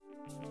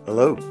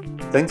Hello.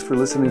 Thanks for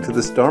listening to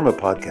this Dharma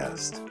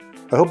podcast.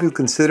 I hope you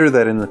consider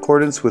that in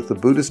accordance with the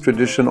Buddhist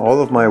tradition,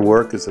 all of my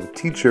work as a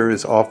teacher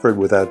is offered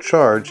without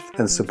charge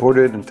and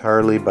supported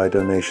entirely by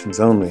donations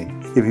only.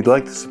 If you'd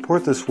like to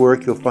support this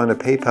work, you'll find a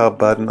PayPal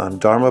button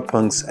on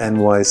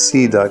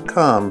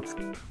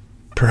dharmapunksnyc.com.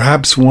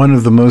 Perhaps one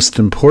of the most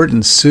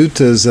important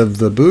suttas of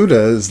the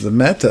Buddha is the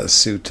Metta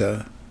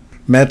Sutta.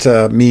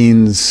 Metta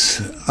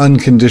means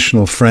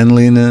unconditional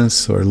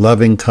friendliness or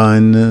loving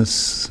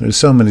kindness. There's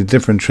so many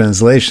different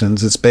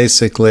translations. It's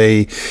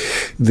basically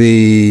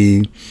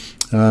the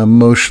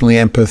emotionally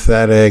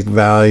empathetic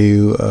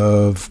value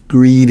of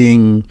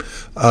greeting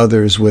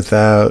others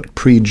without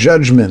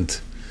prejudgment,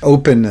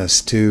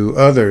 openness to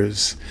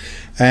others.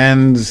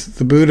 And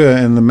the Buddha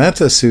in the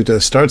Metta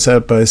Sutta starts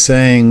out by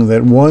saying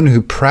that one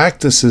who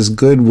practices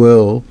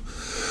goodwill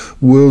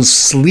will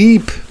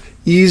sleep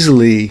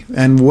easily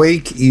and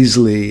wake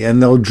easily,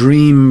 and they'll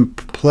dream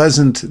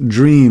pleasant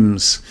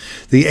dreams.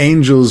 The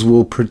angels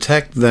will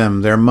protect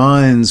them, their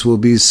minds will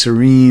be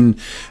serene,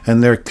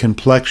 and their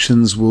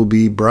complexions will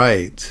be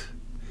bright.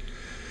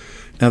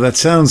 Now that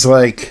sounds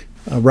like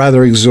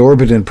rather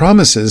exorbitant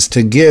promises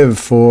to give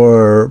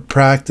for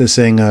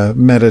practicing a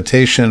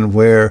meditation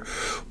where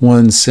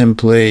one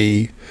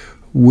simply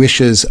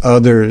wishes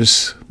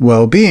others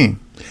well-being.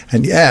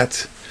 And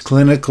yet,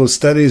 clinical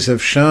studies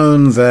have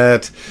shown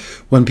that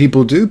when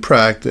people do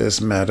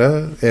practice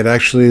metta, it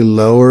actually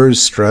lowers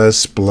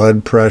stress,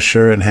 blood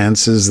pressure,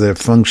 enhances the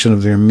function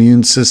of their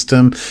immune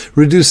system,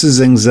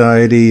 reduces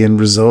anxiety, and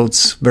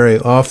results very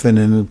often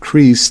in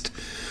increased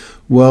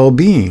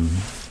well-being.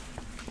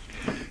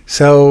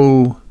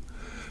 So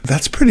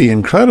that's pretty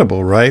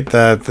incredible, right?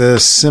 That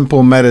this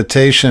simple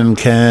meditation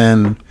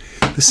can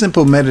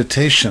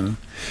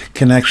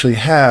actually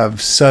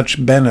have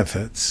such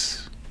benefits.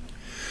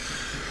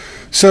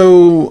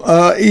 So,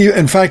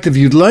 in fact, if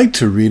you'd like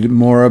to read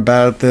more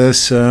about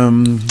this, a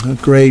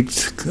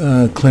great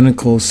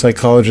clinical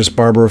psychologist,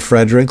 Barbara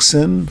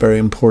Fredrickson, very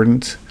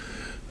important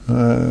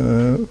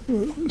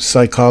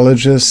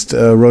psychologist,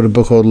 wrote a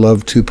book called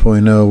Love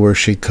 2.0 where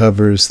she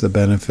covers the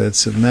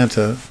benefits of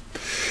metta.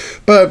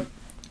 But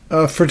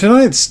for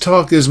tonight's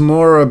talk is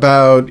more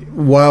about,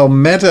 while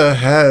metta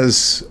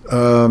has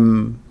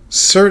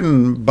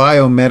certain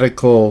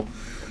biomedical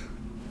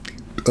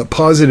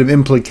positive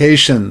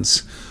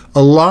implications,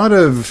 a lot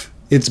of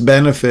its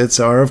benefits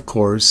are, of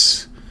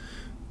course,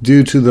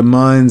 due to the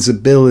mind's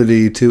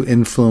ability to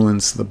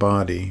influence the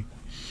body.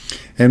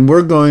 And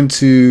we're going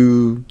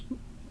to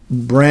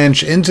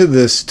branch into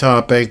this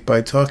topic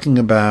by talking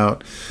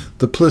about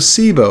the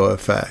placebo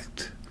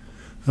effect.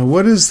 Now,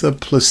 what is the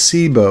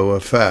placebo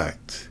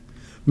effect?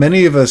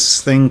 Many of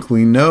us think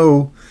we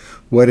know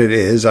what it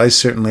is. I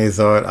certainly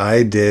thought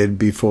I did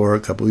before a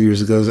couple of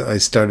years ago. I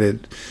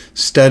started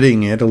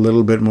studying it a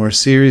little bit more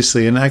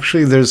seriously. And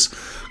actually, there's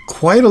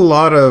quite a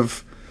lot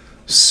of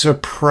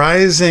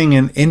surprising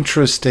and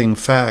interesting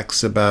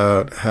facts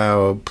about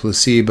how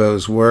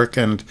placebos work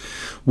and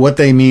what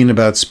they mean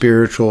about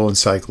spiritual and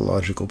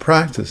psychological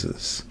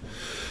practices.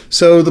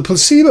 So the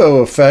placebo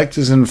effect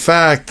is, in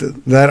fact,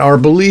 that our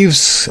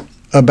beliefs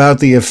about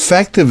the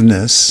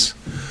effectiveness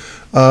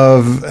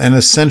of an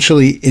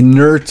essentially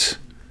inert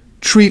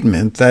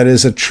treatment, that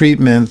is, a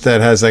treatment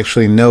that has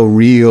actually no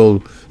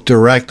real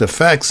direct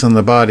effects on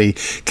the body,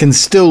 can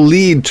still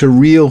lead to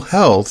real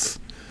health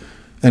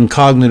and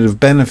cognitive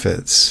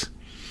benefits.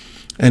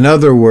 In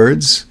other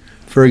words,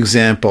 for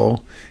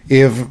example,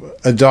 if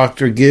a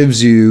doctor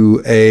gives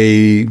you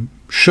a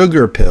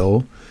sugar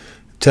pill,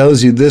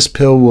 tells you this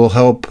pill will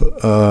help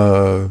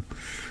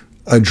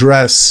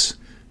address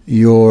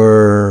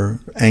your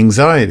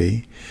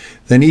anxiety,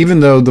 then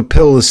even though the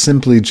pill is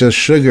simply just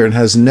sugar and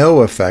has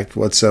no effect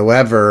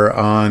whatsoever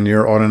on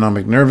your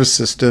autonomic nervous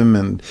system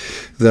and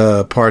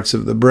the parts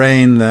of the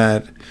brain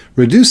that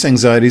reduce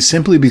anxiety,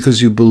 simply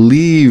because you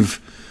believe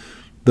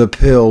the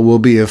pill will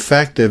be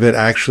effective, it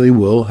actually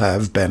will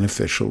have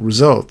beneficial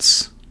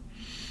results.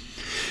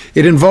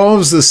 It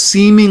involves the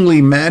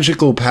seemingly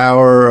magical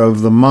power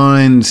of the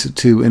mind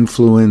to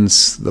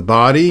influence the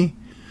body.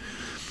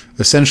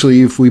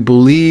 Essentially, if we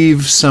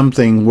believe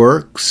something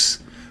works,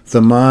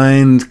 the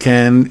mind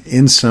can,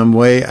 in some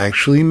way,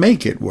 actually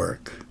make it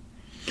work.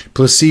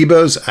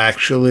 Placebos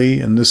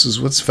actually, and this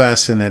is what's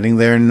fascinating,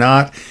 they're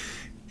not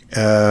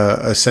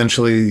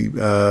essentially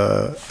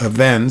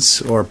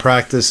events or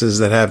practices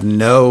that have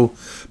no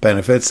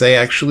benefits. They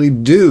actually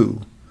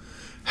do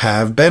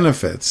have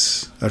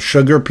benefits. A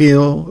sugar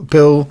pill,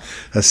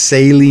 a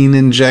saline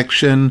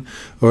injection,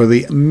 or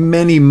the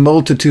many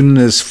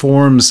multitudinous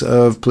forms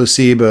of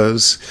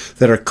placebos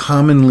that are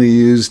commonly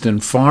used in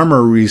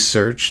pharma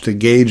research to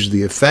gauge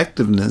the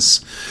effectiveness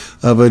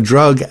of a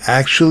drug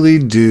actually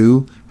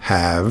do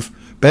have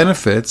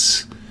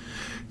benefits.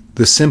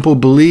 The simple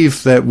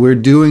belief that we're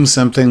doing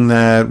something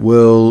that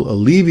will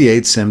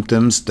alleviate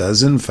symptoms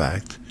does, in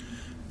fact,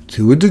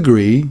 to a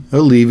degree,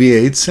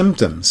 alleviate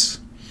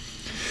symptoms.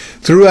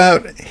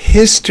 Throughout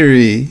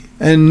history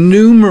and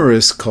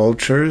numerous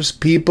cultures,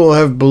 people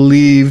have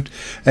believed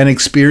and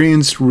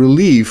experienced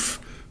relief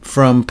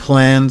from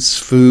plants,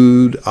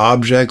 food,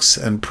 objects,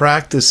 and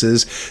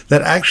practices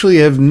that actually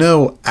have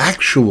no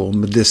actual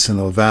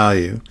medicinal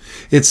value.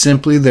 It's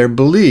simply their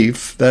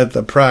belief that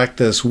the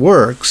practice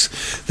works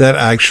that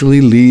actually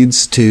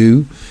leads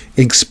to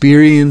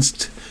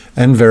experienced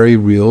and very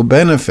real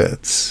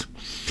benefits.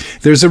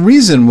 There's a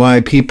reason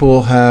why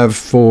people have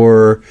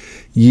for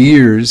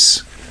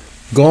years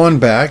gone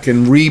back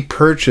and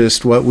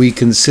repurchased what we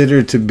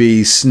consider to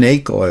be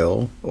snake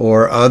oil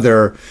or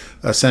other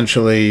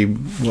essentially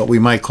what we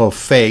might call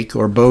fake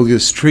or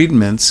bogus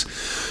treatments.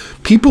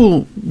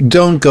 People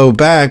don't go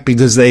back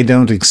because they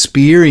don't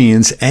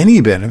experience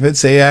any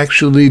benefits. They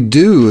actually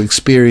do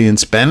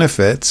experience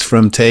benefits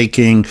from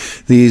taking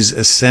these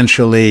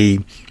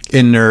essentially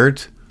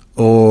inert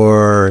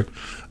or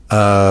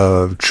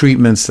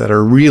treatments that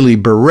are really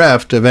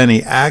bereft of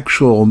any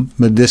actual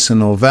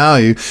medicinal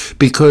value,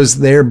 because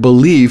their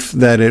belief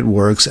that it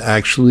works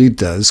actually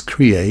does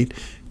create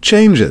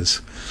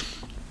changes.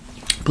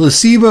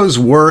 Placebos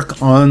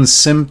work on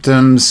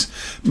symptoms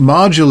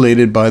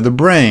modulated by the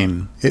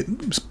brain.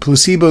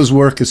 Placebos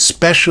work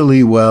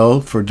especially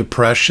well for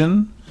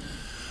depression,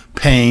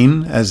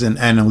 pain, as in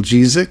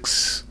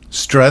analgesics,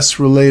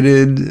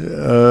 stress-related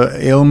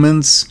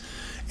ailments,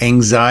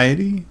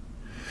 anxiety.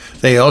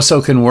 They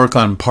also can work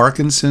on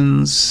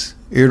Parkinson's,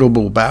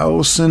 irritable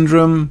bowel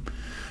syndrome,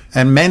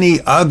 and many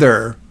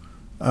other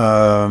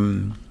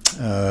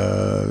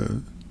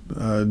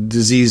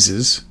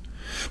diseases.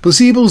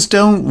 Placebos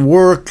don't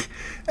work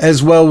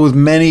as well with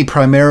many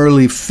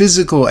primarily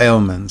physical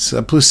ailments.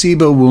 A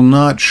placebo will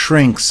not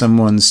shrink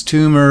someone's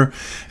tumor,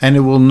 and it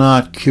will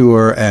not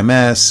cure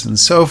MS and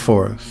so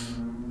forth.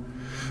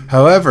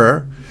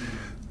 However,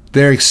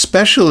 they're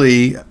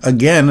especially,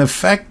 again,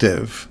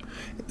 effective.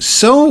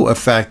 So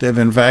effective,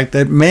 in fact,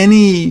 that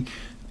many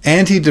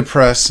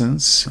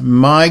antidepressants,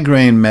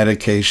 migraine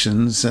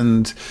medications,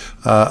 and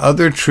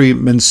other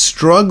treatments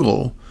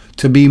struggle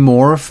to be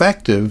more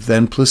effective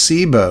than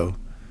placebo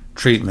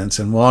treatments.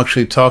 And we'll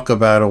actually talk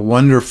about a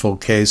wonderful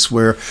case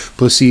where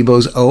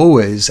placebos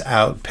always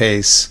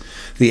outpace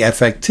the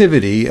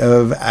effectivity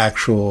of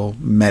actual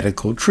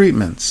medical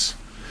treatments.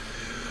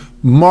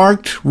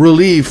 Marked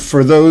relief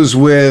for those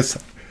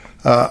with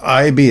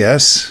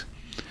IBS,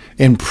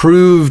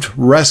 improved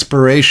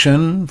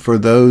respiration for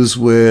those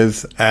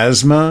with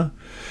asthma,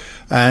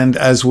 and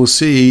as we'll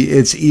see,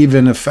 it's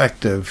even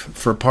effective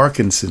for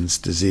Parkinson's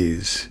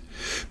disease.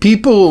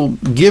 People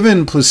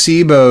given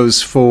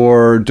placebos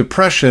for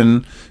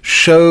depression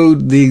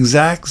showed the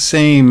exact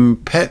same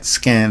PET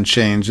scan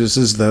changes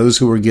as those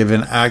who were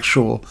given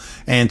actual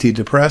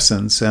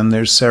antidepressants, and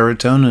their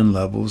serotonin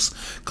levels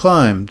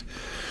climbed.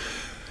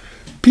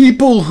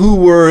 People who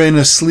were in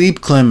a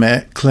sleep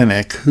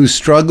clinic who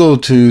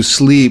struggled to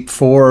sleep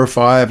 4 or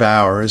 5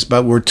 hours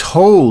but were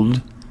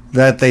told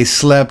that they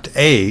slept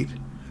 8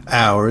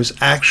 hours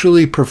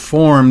actually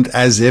performed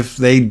as if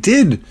they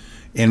did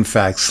in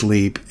fact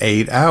sleep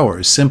 8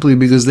 hours, simply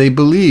because they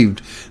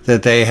believed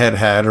that they had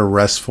had a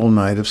restful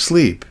night of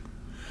sleep.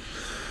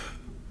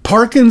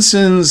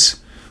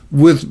 Parkinson's,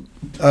 with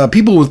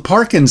people with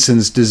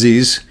Parkinson's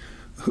disease,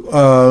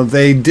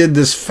 they did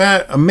this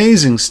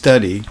amazing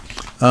study.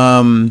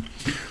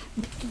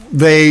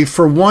 They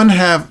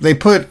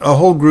put a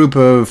whole group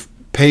of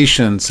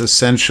patients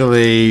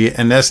essentially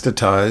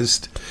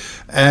anesthetized,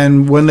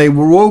 and when they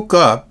woke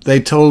up,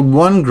 they told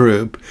one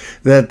group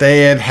that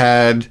they had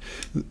had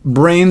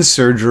brain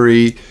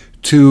surgery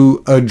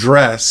to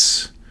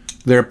address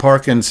their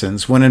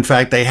Parkinson's, when in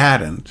fact they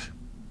hadn't.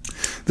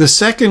 The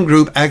second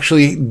group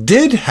actually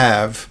did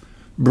have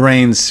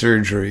brain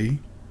surgery,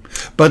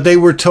 but they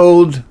were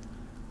told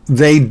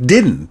they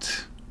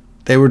didn't.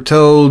 They were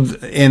told,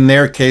 in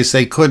their case,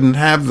 they couldn't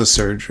have the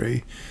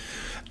surgery.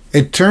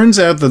 It turns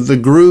out that the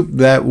group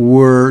that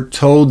were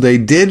told they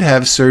did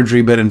have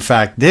surgery but in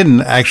fact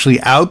didn't actually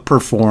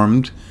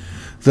outperformed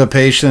the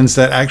patients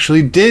that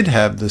actually did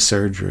have the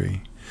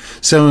surgery.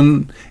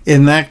 So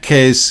in that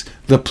case,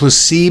 the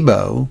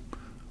placebo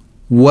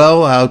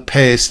well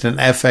outpaced in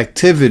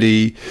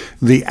effectivity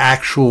the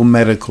actual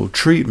medical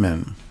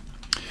treatment.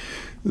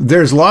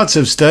 There's lots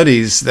of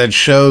studies that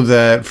show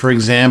that, for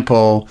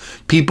example,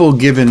 people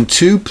given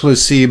 2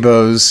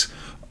 placebos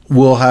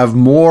will have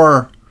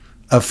more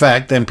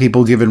effect than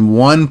people given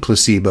 1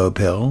 placebo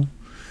pill.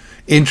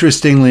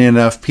 Interestingly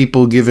enough,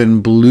 people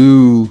given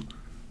blue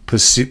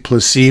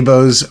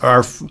placebos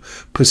or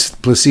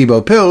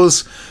placebo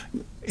pills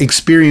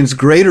experience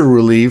greater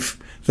relief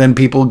than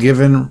people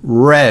given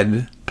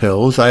red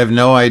pills. I have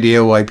no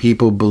idea why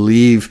people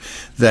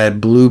believe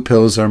that blue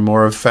pills are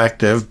more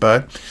effective,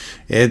 but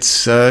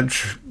it's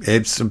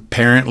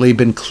apparently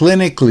been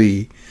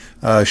clinically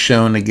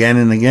shown again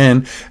and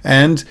again.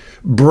 And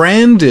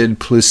branded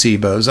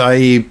placebos,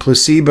 i.e.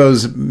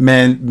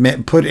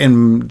 placebos put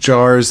in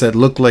jars that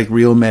look like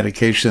real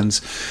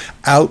medications,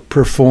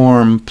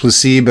 outperform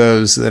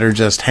placebos that are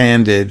just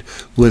handed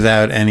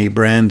without any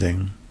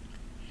branding.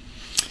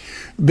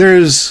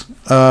 There's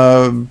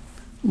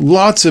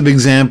lots of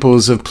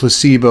examples of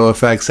placebo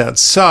effects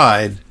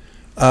outside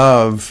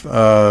of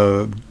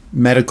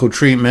medical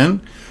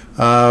treatment.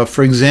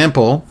 For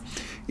example,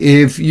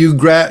 if you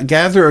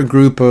gather a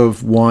group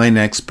of wine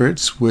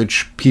experts,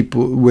 which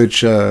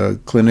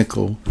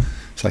clinical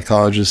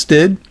psychologists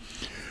did,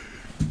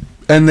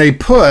 and they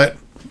put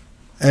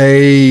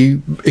a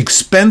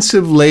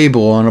expensive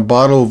label on a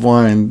bottle of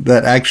wine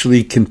that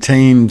actually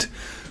contained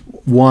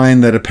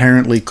wine that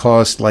apparently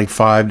cost like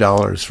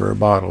 $5 for a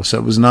bottle, so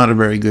it was not a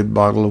very good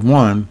bottle of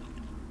wine.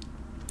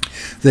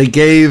 They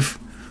gave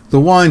the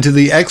wine to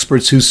the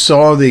experts who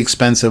saw the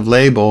expensive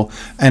label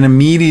and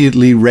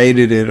immediately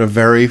rated it a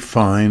very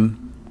fine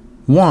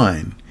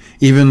wine,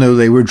 even though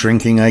they were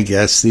drinking, I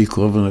guess, the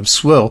equivalent of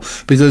swill,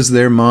 because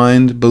their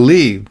mind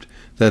believed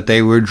that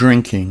they were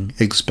drinking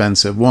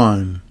expensive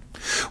wine.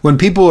 When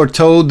people are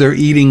told they're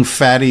eating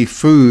fatty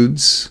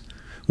foods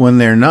when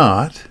they're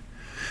not,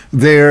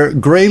 their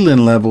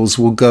ghrelin levels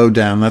will go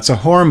down. That's a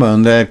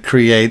hormone that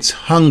creates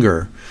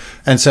hunger.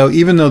 And so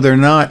even though they're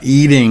not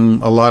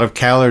eating a lot of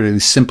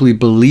calories, simply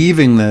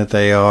believing that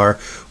they are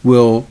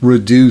will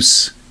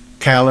reduce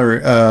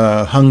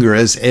hunger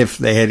as if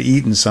they had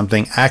eaten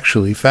something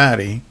actually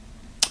fatty.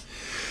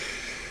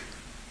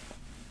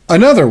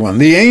 Another one,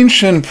 the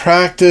ancient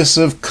practice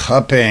of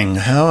cupping.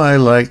 How I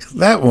like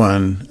that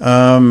one.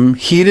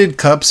 Heated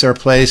cups are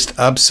placed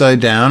upside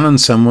down on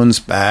someone's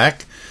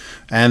back,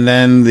 and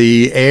then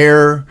the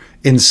air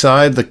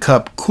inside the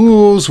cup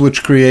cools,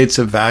 which creates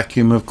a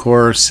vacuum, of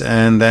course,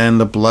 and then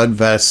the blood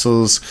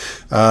vessels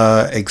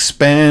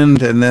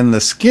expand, and then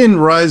the skin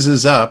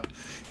rises up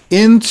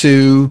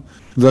into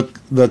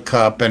the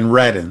cup and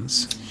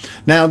reddens.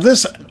 Now,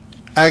 this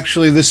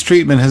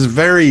treatment has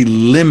very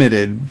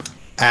limited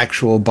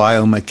actual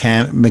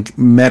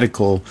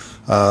biomedical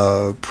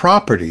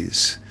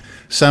properties.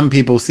 Some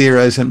people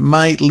theorize it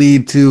might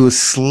lead to a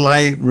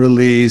slight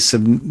release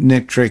of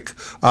nitric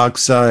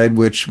oxide,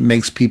 which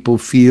makes people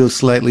feel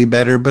slightly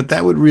better, but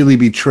that would really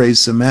be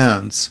trace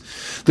amounts.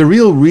 The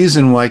real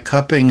reason why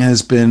cupping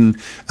has been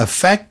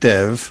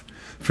effective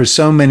for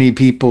so many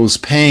people's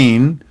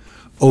pain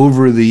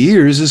over the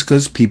years is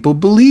because people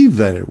believe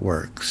that it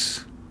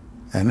works,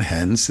 and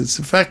hence it's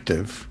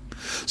effective.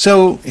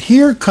 So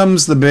here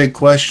comes the big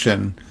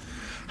question.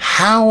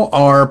 How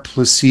are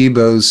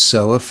placebos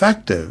so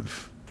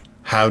effective?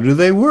 How do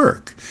they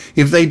work?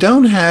 If they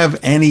don't have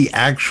any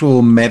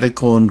actual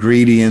medical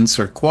ingredients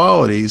or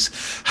qualities,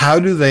 how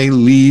do they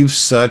leave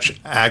such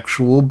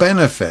actual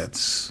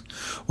benefits?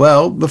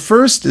 Well, the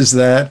first is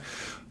that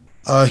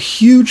a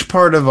huge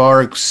part of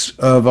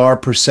our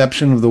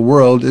perception of the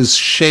world is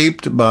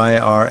shaped by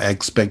our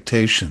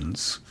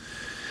expectations.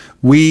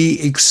 We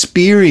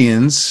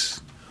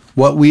experience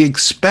what we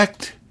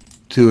expect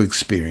to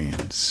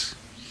experience.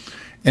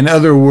 In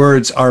other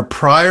words, our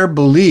prior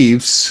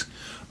beliefs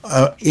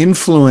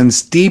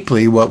influence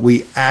deeply what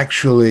we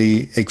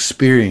actually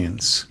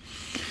experience.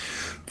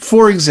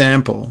 For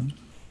example,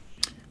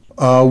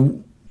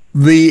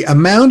 the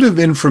amount of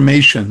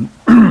information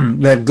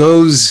that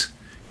goes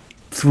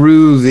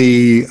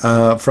through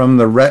from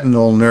the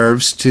retinal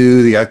nerves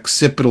to the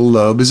occipital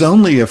lobe is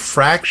only a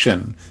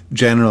fraction,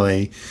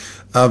 generally,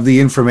 of the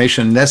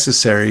information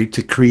necessary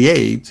to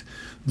create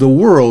the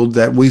world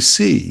that we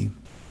see.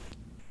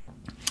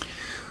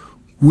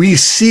 We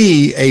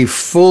see a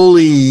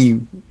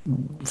fully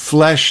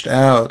fleshed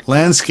out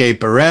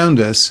landscape around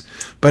us,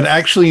 but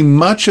actually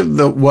much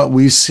of what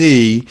we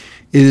see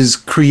is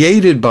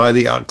created by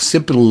the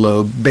occipital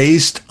lobe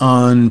based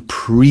on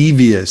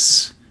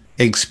previous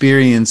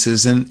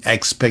experiences and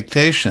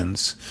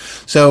expectations.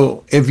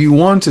 So if you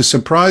want to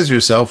surprise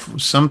yourself,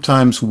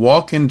 sometimes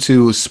walk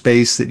into a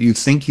space that you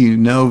think you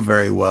know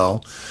very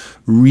well,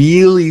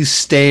 really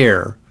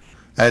stare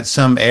at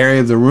some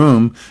area of the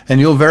room, and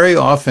you'll very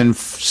often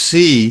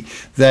see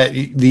that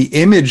the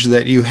image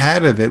that you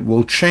had of it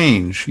will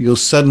change. You'll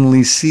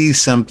suddenly see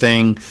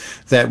something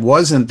that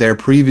wasn't there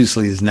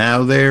previously is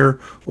now there,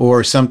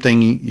 or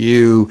something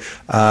you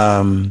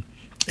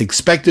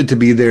expected to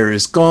be there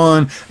is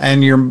gone,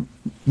 and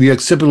the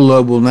occipital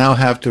lobe will now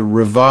have to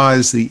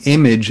revise the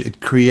image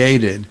it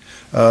created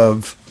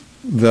of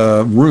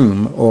the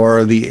room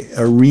or the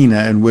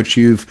arena in which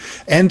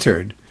you've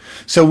entered.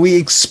 So we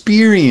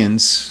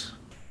experience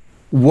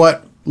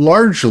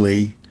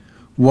largely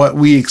what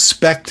we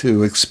expect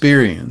to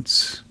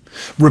experience.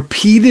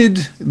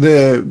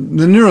 The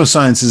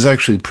neuroscience is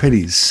actually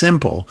pretty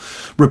simple.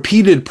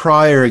 Repeated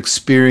prior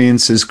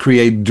experiences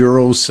create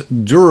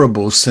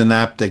durable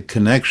synaptic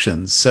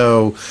connections.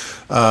 So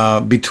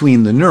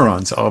between the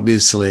neurons,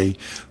 obviously,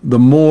 the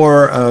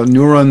more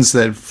neurons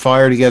that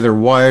fire together,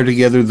 wire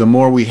together, the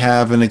more we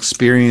have an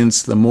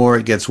experience, the more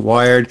it gets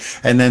wired.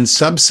 And then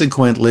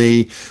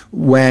subsequently,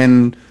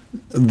 when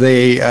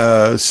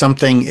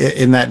something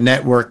in that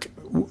network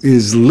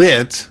is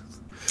lit,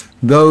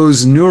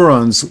 those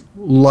neurons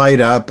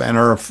light up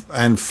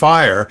and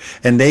fire,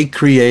 and they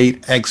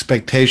create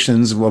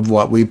expectations of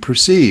what we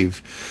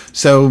perceive.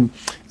 So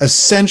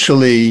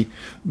essentially,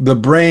 the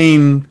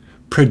brain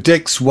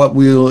predicts what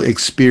we'll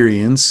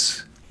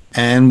experience,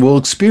 and we'll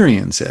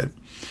experience it.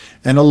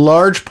 And a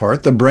large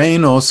part, the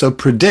brain also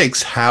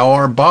predicts how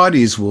our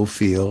bodies will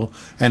feel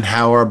and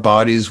how our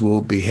bodies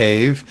will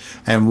behave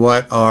and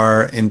what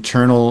our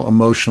internal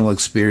emotional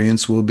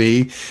experience will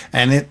be.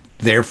 And it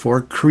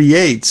therefore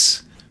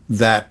creates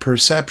that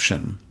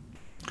perception.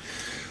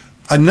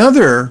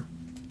 Another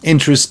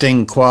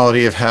interesting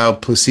quality of how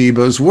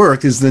placebos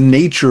work is the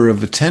nature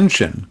of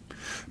attention.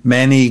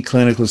 Many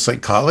clinical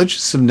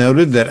psychologists have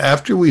noted that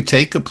after we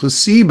take a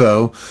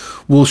placebo,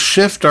 we'll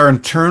shift our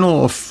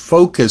internal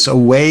focus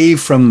away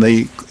from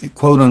the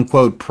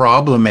quote-unquote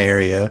problem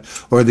area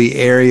or the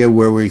area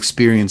where we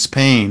experience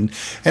pain,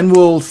 and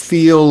we'll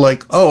feel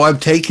like, oh, I've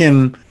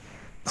taken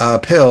a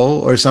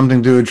pill or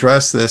something to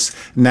address this.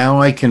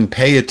 Now I can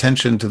pay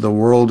attention to the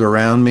world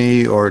around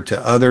me or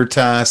to other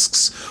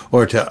tasks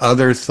or to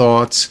other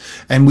thoughts,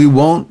 and we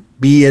won't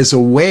be as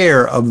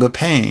aware of the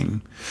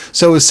pain.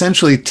 So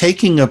essentially,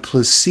 taking a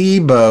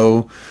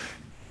placebo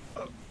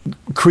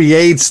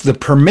creates the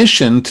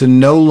permission to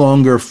no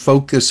longer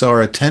focus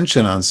our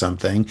attention on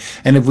something.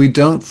 And if we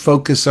don't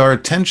focus our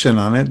attention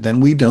on it, then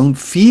we don't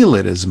feel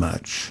it as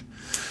much.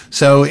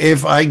 So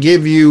if I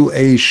give you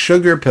a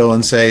sugar pill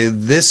and say,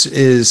 this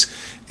is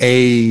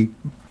a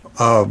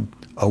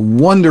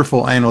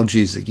wonderful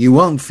analgesic, you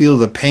won't feel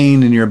the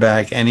pain in your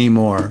back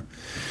anymore.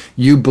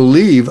 You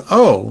believe,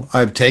 oh,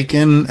 I've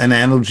taken an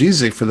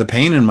analgesic for the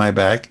pain in my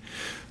back.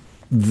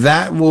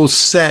 That will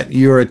set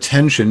your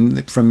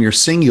attention from your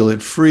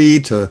cingulate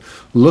free to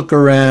look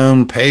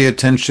around, pay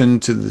attention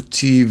to the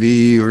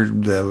TV or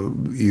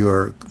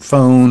your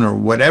phone or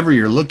whatever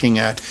you're looking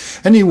at,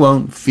 and you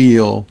won't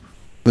feel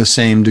the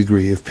same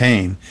degree of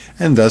pain.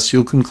 And thus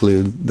you'll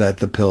conclude that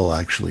the pill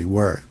actually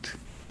worked.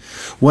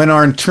 When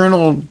our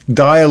internal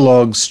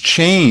dialogues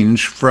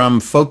change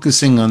from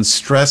focusing on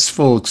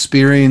stressful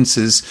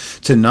experiences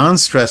to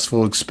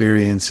non-stressful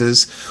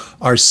experiences,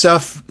 our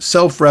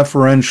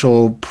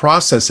self-referential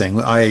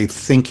processing,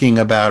 thinking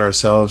about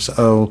ourselves,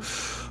 oh,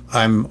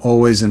 I'm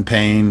always in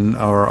pain,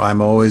 or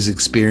I'm always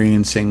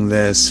experiencing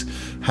this,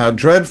 how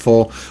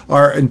dreadful,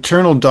 our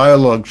internal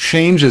dialogue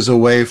changes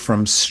away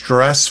from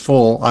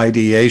stressful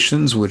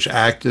ideations, which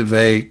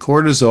activate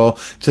cortisol,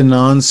 to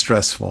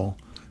non-stressful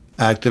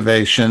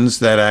activations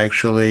that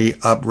actually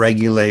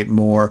upregulate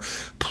more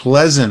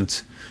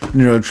pleasant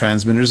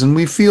neurotransmitters, and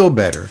we feel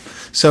better.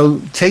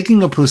 So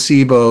taking a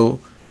placebo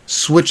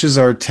switches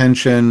our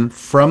attention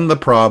from the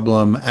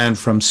problem and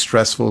from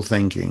stressful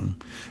thinking,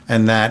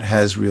 and that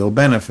has real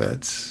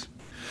benefits.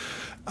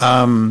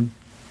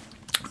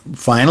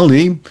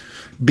 Finally,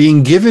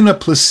 being given a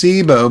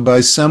placebo by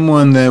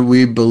someone that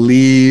we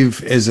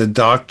believe is a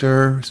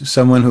doctor,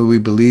 someone who we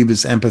believe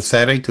is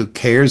empathetic, who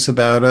cares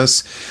about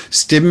us,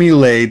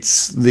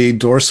 stimulates the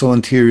dorsal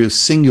anterior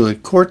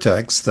cingulate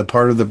cortex, the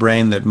part of the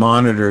brain that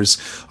monitors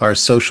our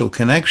social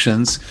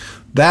connections.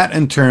 That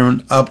in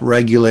turn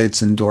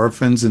upregulates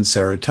endorphins and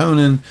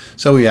serotonin,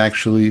 so we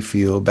actually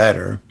feel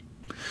better.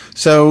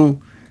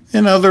 So,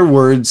 in other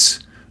words,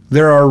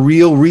 there are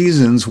real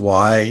reasons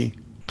why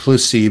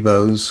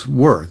placebos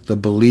work. The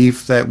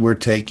belief that we're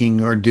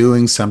taking or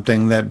doing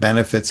something that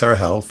benefits our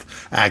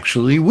health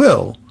actually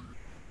will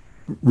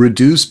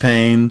reduce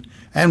pain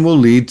and will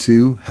lead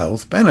to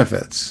health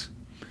benefits.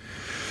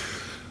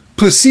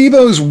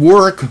 Placebos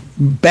work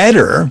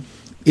better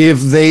if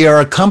they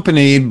are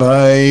accompanied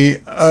by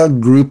a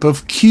group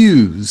of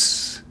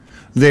cues.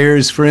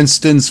 There's, for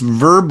instance,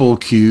 verbal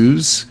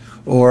cues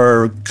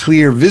or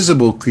clear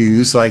visible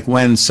cues, like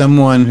when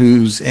someone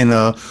who's in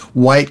a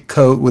white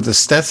coat with a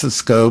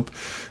stethoscope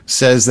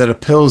says that a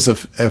pill is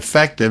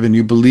effective and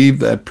you believe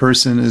that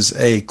person is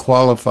a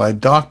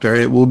qualified doctor,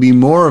 it will be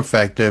more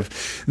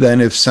effective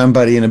than if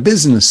somebody in a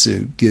business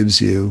suit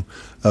gives you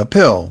a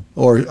pill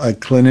or a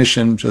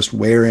clinician just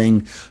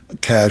wearing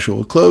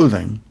casual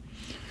clothing.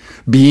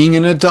 Being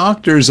in a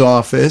doctor's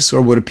office,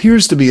 or what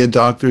appears to be a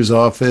doctor's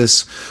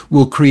office,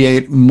 will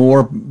create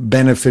more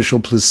beneficial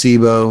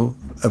placebo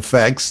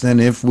effects than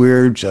if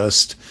we're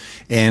just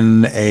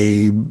in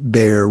a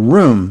bare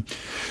room.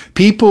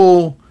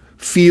 People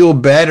feel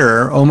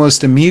better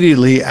almost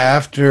immediately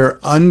after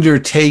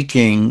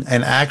undertaking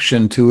an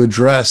action to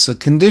address a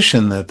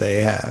condition that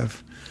they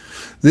have.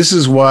 This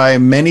is why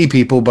many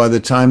people, by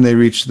the time they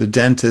reach the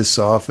dentist's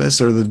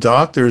office or the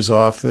doctor's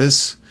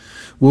office,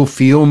 will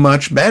feel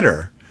much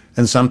better.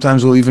 And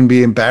sometimes will even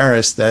be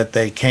embarrassed that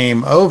they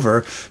came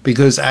over,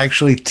 because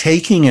actually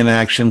taking an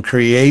action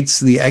creates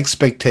the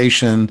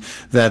expectation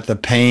that the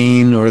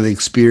pain or the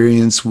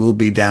experience will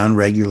be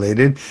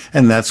downregulated,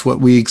 and that's what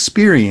we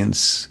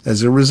experience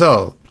as a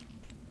result.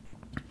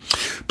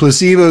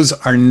 Placebos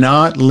are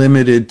not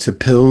limited to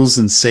pills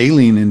and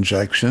saline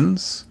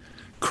injections.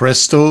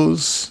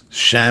 Crystals,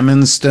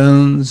 shaman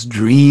stones,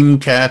 dream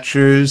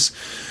catchers,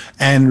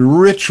 and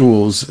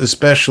rituals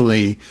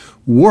especially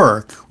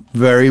work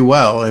very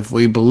well if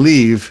we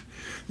believe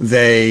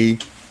they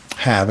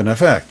have an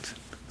effect.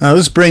 Now,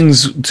 this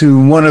brings us to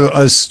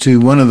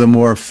one of the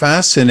more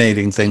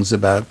fascinating things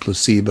about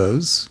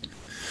placebos,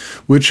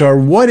 which are,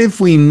 what if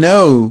we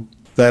know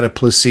that a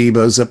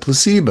placebo is a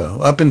placebo.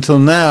 Up until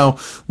now,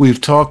 we've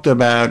talked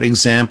about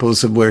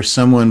examples of where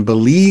someone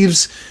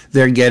believes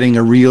they're getting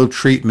a real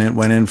treatment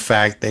when in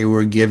fact they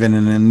were given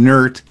an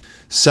inert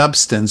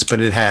substance, but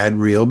it had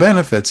real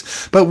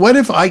benefits. But what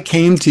if I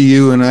came to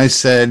you and I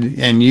said,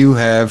 and you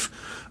have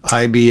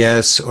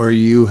IBS or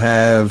you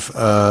have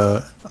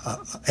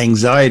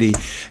anxiety,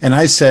 and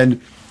I said,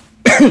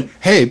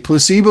 hey,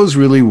 placebos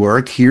really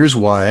work. Here's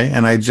why.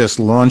 And I just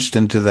launched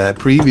into that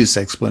previous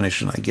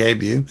explanation I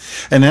gave you.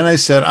 And then I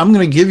said, I'm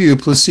going to give you a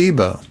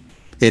placebo.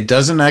 It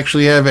doesn't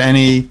actually have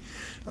any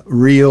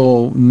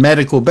real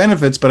medical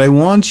benefits, but I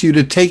want you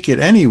to take it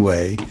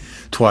anyway,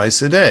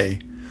 twice a day.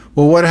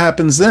 Well, what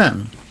happens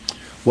then?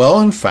 Well,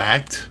 in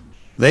fact,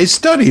 they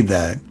studied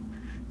that.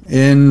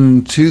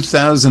 In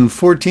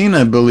 2014,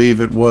 I believe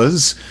it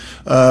was,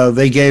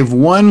 they gave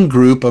one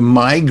group a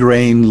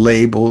migraine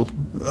label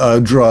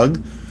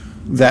drug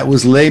that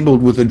was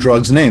labeled with the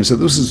drug's name. So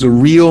this is a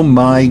real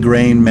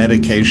migraine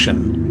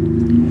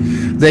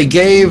medication. They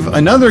gave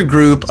another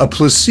group a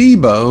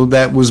placebo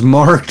that was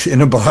marked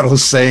in a bottle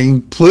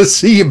saying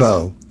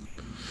placebo.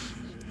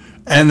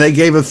 And they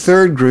gave a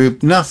third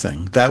group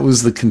nothing. That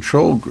was the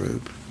control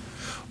group.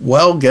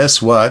 Well, guess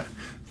what?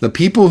 The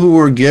people who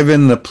were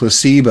given the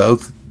placebo,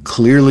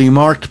 clearly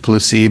marked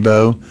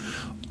placebo,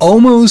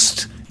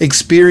 almost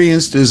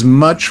experienced as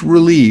much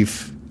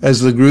relief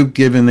as the group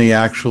given the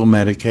actual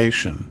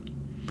medication.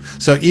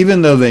 So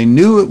even though they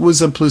knew it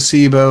was a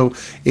placebo,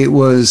 it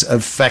was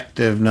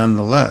effective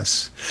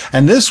nonetheless.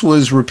 And this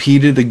was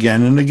repeated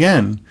again and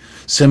again.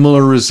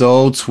 Similar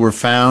results were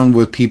found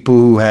with people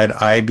who had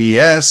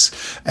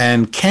IBS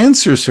and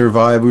cancer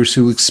survivors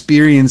who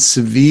experienced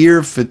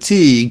severe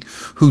fatigue,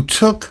 who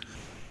took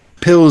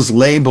pills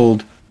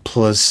labeled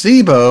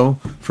placebo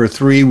for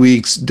 3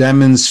 weeks,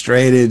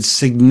 demonstrated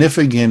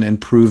significant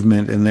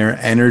improvement in their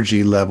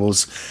energy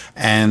levels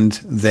and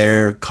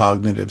their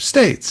cognitive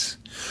states.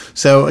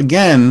 So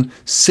again,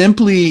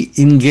 simply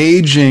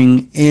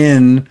engaging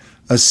in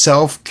a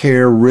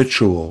self-care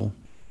ritual,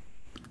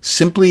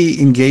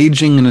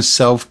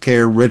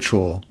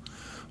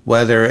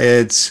 whether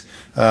it's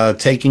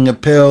taking a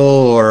pill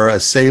or a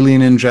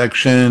saline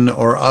injection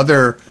or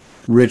other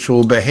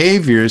ritual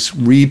behaviors,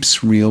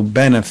 reaps real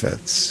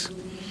benefits.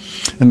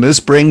 And this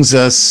brings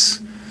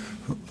us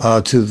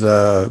to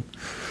the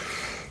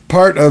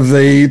part of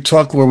the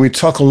talk where we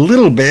talk a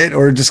little bit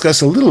or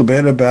discuss a little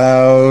bit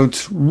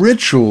about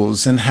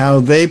rituals and how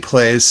they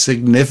play a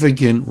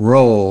significant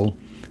role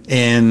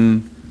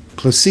in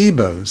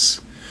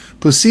placebos.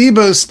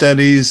 Placebo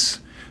studies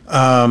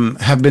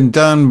have been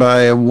done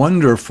by a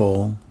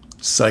wonderful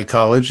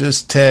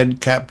psychologist, Ted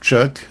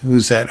Kaptchuk,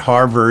 who's at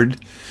Harvard,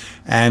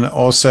 and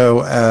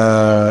also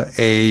a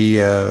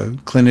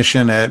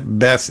clinician at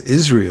Beth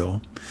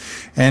Israel.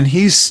 And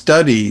he's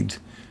studied,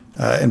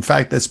 in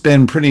fact, that's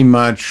been pretty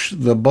much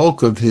the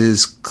bulk of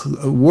his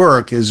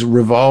work is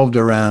revolved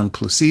around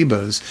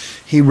placebos.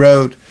 He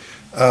wrote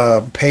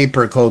a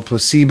paper called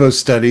Placebo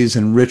Studies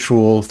and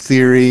Ritual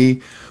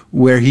Theory,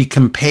 where he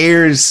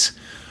compares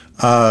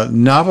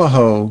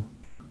Navajo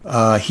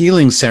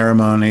healing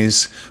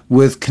ceremonies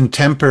with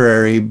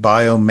contemporary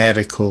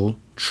biomedical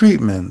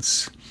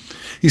treatments.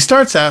 He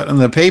starts out in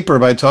the paper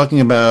by talking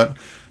about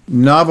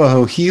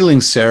Navajo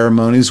healing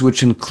ceremonies,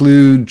 which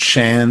include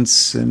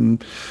chants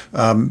and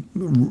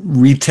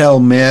retell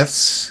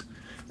myths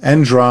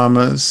and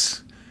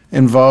dramas,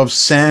 involve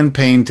sand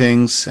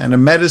paintings and a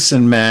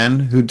medicine man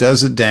who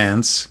does a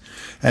dance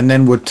and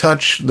then would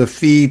touch the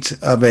feet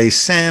of a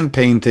sand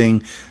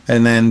painting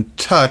and then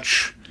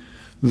touch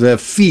the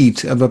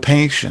feet of a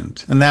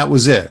patient. And that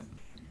was it.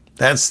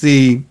 That's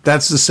the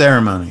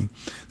ceremony.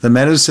 The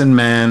medicine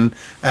man,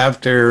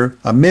 after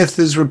a myth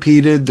is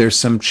repeated, there's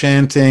some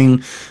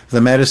chanting,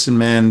 the medicine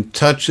man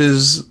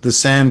touches the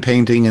sand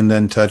painting and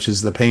then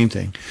touches the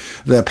patient.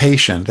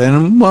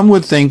 And one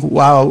would think,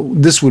 wow,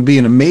 this would be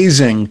an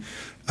amazing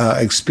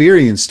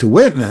experience to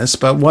witness,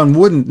 but one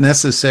wouldn't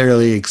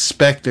necessarily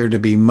expect there to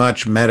be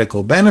much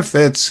medical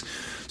benefits.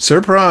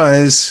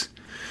 Surprise!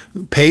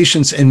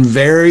 Patients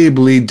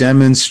invariably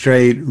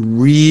demonstrate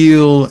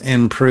real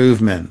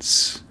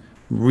improvements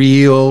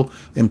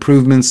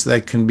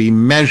that can be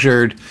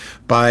measured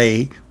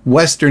by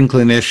Western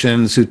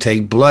clinicians who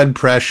take blood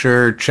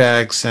pressure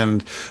checks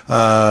and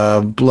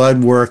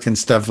blood work and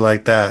stuff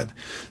like that.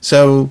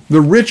 So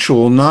the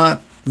ritual,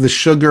 not the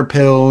sugar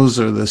pills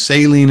or the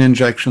saline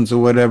injections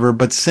or whatever,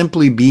 but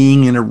simply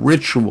being in a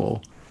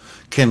ritual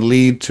can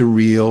lead to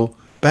real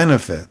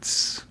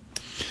benefits.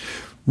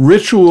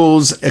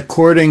 Rituals,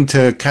 according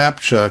to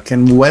Kaptchuk,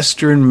 in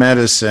Western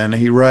medicine,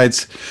 he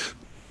writes,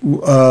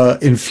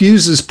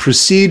 infuses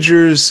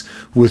procedures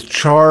with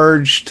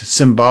charged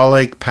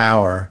symbolic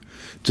power.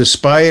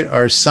 Despite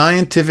our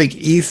scientific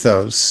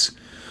ethos,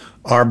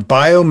 our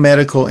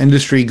biomedical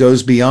industry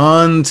goes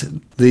beyond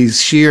the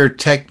sheer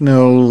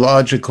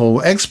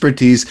technological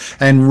expertise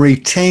and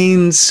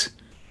retains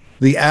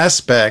the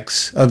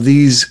aspects of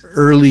these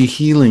early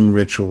healing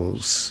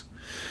rituals.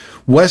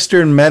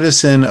 Western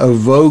medicine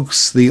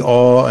evokes the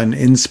awe and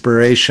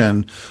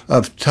inspiration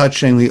of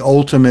touching the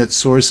ultimate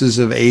sources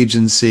of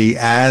agency,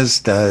 as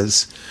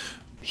does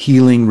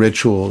healing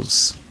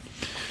rituals.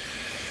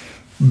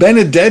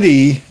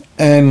 Benedetti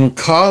and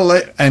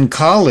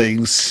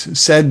colleagues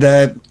said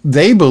that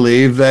they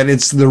believe that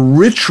it's the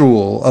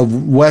ritual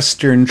of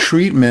Western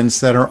treatments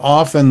that are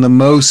often the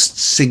most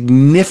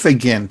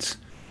significant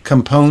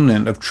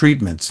component of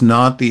treatments,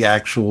 not the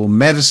actual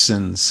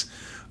medicines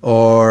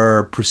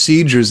or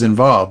procedures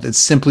involved. It's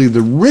simply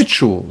the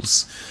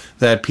rituals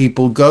that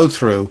people go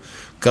through,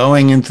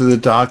 going into the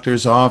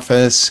doctor's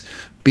office,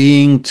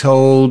 being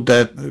told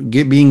that,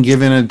 being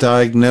given a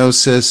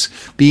diagnosis,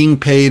 being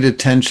paid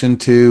attention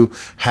to,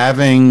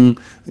 having,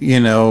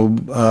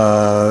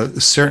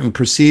 certain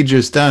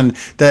procedures done,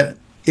 that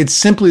it's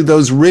simply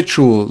those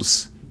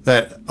rituals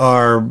that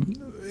are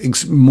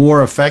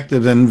more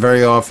effective than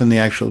very often the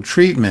actual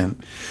treatment.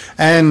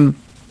 And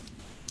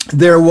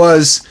there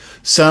was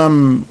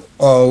some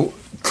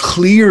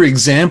clear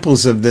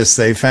examples of this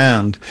they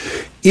found.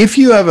 If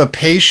you have a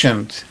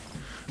patient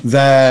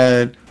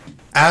that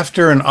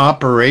after an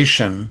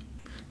operation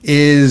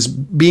is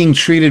being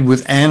treated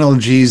with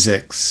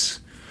analgesics,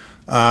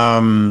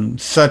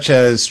 such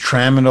as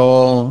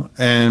tramadol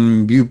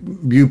and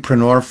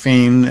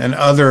buprenorphine and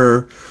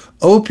other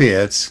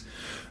opiates,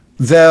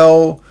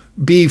 they'll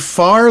be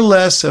far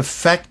less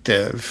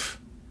effective,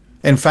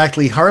 in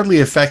fact, hardly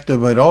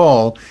effective at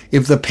all,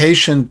 if the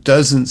patient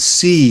doesn't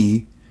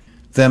see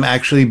them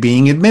actually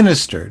being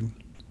administered.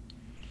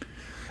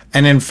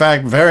 And in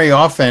fact, very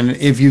often,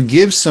 if you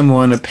give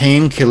someone a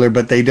painkiller,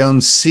 but they don't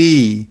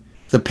see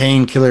the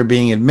painkiller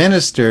being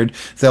administered,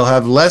 they'll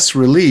have less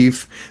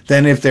relief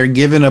than if they're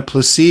given a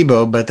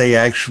placebo, but they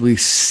actually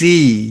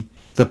see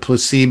the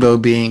placebo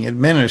being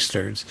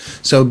administered.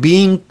 So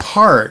being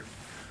part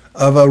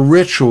of a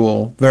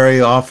ritual very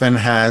often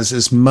has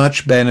as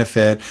much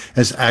benefit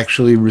as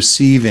actually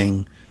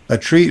receiving a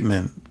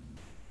treatment.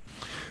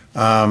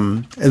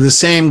 The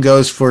same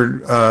goes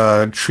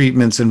for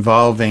treatments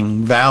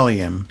involving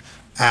Valium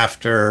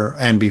after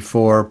and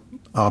before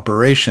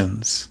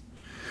operations.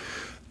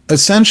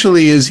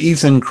 Essentially, as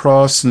Ethan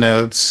Kross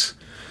notes,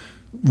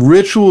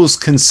 rituals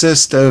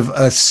consist of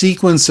a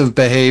sequence of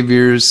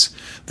behaviors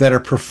that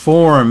are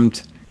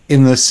performed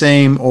in the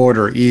same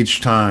order each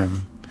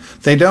time.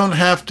 They don't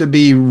have to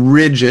be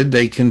rigid,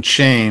 they can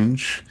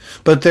change,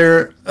 but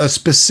they're a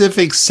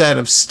specific set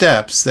of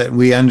steps that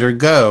we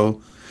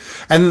undergo.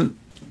 And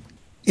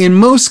in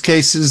most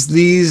cases,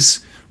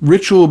 these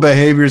ritual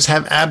behaviors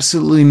have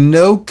absolutely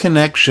no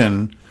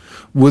connection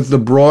with the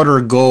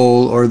broader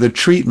goal or the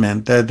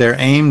treatment that they're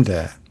aimed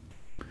at.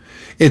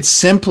 It's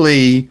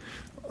simply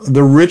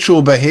the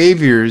ritual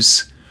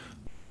behaviors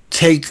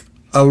take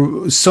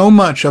so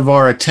much of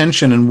our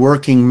attention and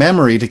working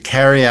memory to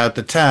carry out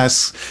the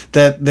tasks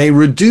that they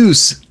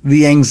reduce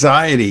the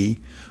anxiety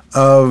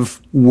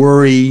of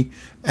worry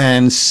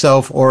and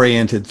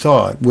self-oriented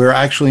thought. We're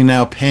actually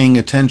now paying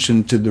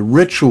attention to the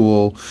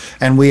ritual,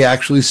 and we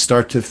actually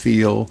start to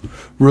feel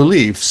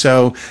relief.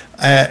 So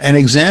an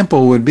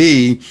example would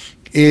be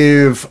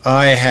if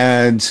I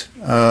had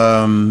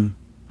a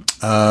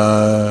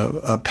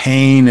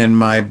pain in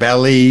my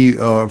belly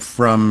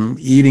from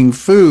eating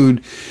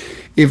food.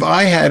 If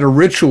I had a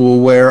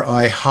ritual where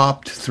I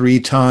hopped 3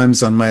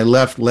 times on my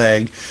left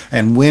leg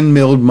and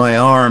windmilled my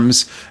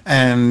arms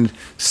and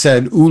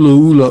said "Ula,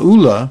 ula,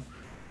 ula,"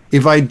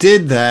 if I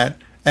did that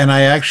and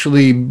I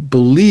actually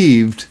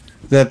believed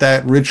that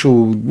that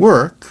ritual would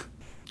work,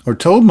 or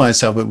told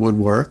myself it would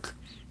work,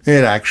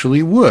 it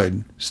actually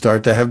would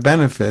start to have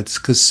benefits,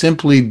 because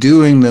simply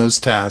doing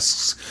those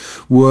tasks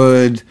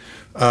would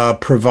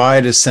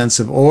provide a sense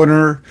of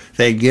order,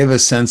 they give a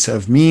sense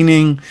of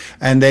meaning,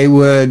 and they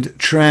would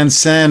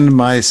transcend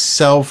my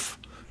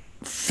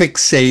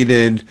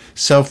self-fixated,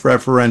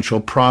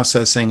 self-referential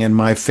processing and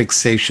my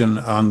fixation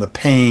on the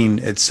pain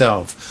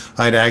itself.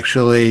 I'd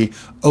actually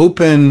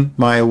open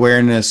my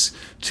awareness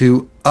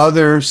to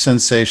other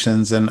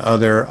sensations and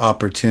other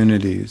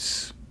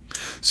opportunities.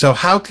 So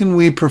how can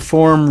we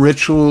perform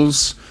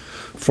rituals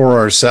for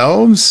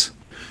ourselves?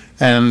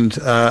 And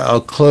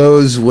I'll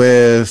close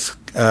with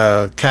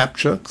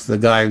Kapchuk, the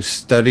guy who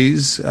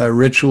studies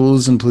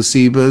rituals and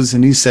placebos,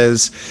 and he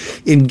says,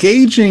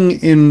 engaging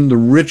in the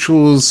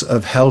rituals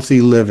of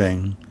healthy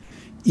living,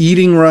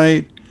 eating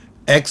right,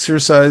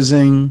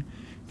 exercising,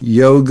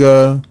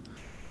 yoga,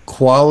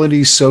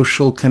 quality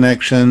social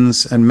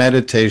connections, and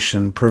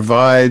meditation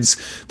provides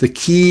the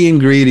key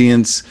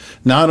ingredients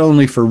not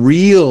only for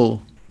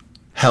real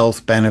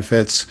health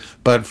benefits,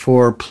 but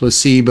for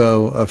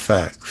placebo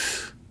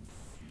effects.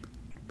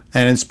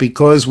 And it's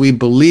because we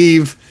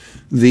believe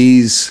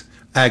these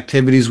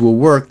activities will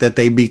work that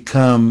they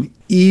become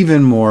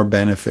even more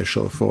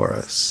beneficial for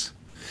us.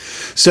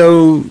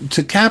 So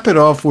to cap it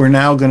off, we're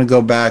now going to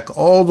go back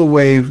all the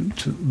way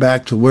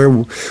back to where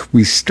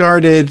we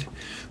started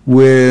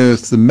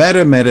with the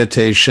metta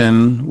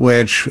meditation,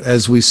 which,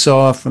 as we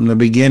saw from the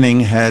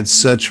beginning, had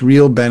such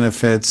real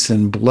benefits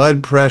in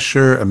blood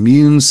pressure,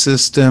 immune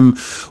system,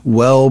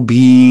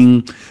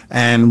 well-being,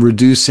 and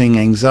reducing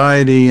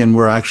anxiety. And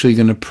we're actually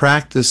going to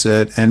practice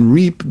it and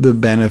reap the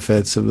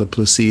benefits of the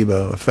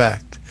placebo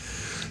effect.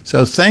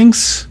 So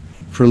thanks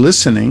for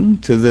listening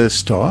to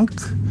this talk.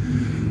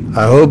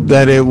 I hope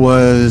that it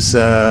was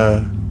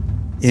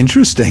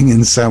interesting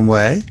in some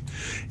way.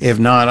 If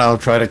not, I'll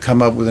try to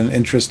come up with an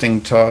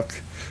interesting talk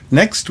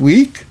next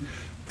week.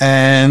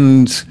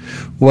 And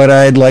what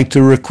I'd like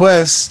to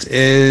request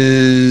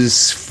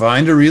is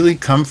find a really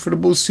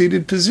comfortable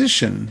seated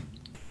position.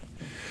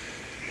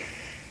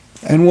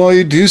 And while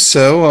you do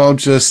so, I'll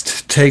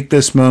just take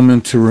this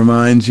moment to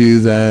remind you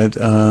that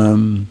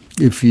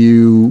if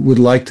you would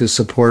like to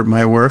support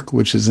my work,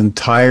 which is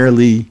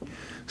entirely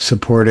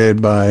supported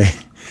by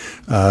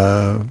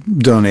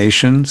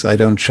donations. I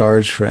don't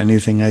charge for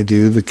anything I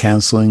do, the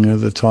counseling or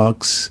the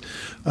talks.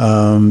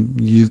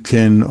 You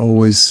can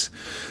always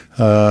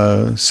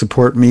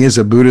support me as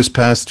a Buddhist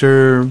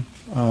pastor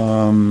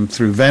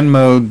through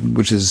Venmo,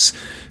 which is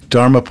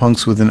Dharma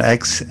Punks with an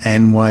X,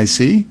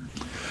 NYC.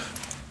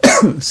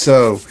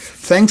 So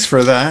thanks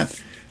for that.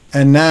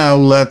 And now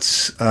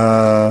let's,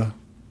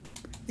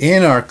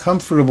 in our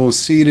comfortable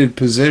seated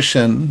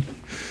position,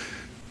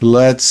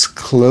 let's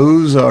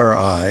close our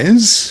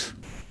eyes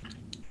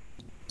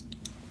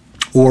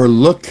or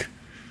look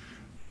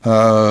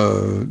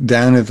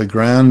down at the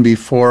ground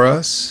before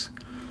us,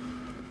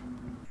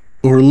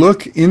 or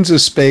look into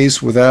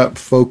space without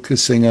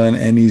focusing on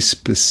any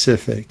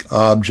specific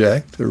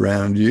object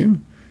around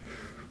you.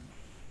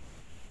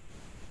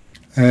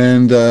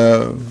 And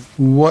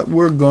what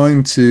we're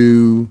going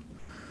to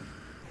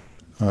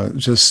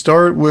just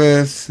start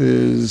with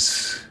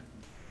is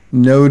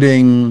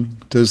noting,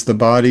 does the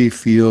body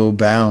feel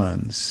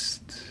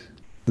balanced?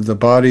 If the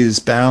body is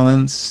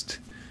balanced,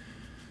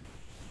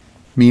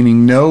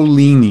 meaning no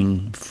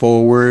leaning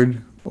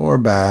forward or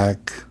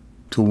back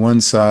to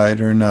one side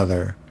or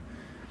another.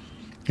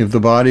 If the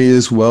body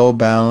is well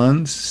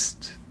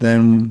balanced,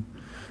 then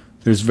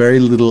there's very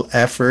little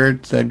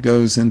effort that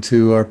goes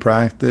into our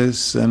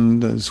practice,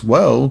 and as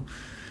well,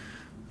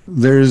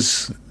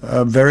 there's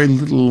very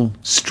little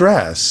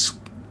stress.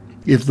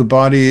 If the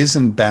body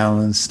isn't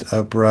balanced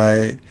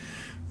upright,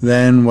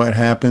 then what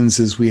happens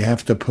is we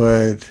have to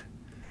put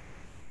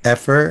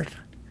effort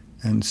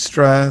and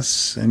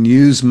stress and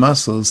use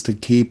muscles to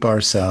keep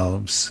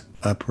ourselves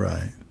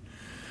upright.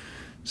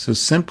 So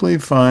simply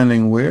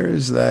finding where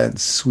is that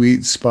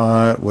sweet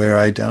spot where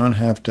I don't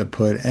have to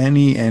put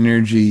any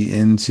energy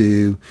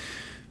into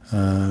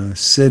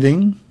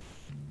sitting.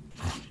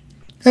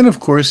 And of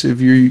course, if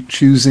you're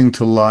choosing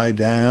to lie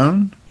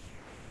down,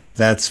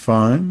 that's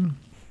fine.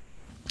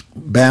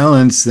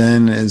 Balance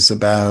then is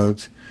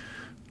about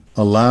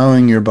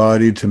allowing your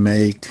body to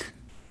make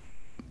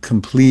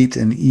complete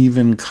and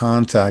even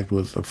contact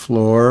with the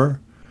floor,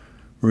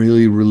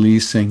 really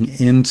releasing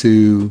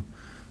into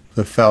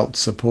the felt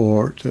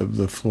support of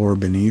the floor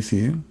beneath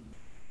you.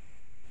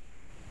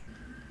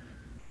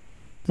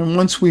 And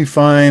once we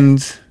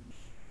find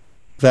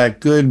that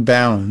good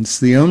balance,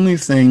 the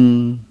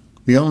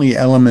only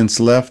elements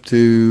left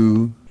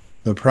to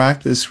the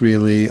practice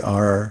really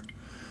are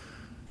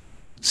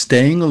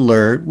staying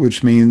alert,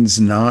 which means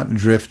not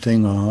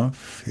drifting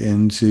off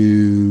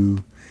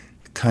into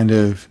kind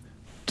of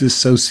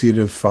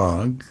dissociative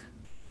fog,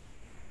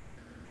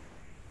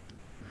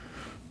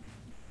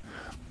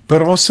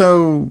 but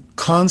also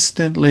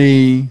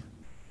constantly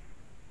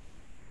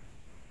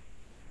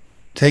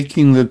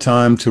taking the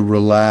time to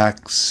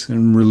relax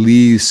and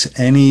release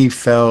any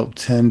felt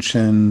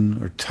tension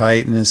or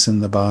tightness in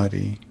the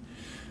body.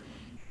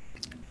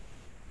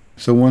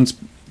 So once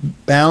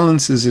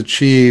balance is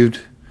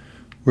achieved,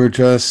 we're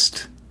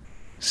just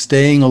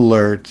staying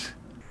alert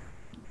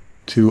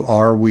to,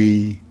 are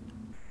we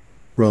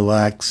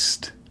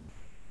relaxed?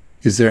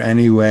 Is there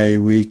any way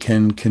we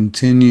can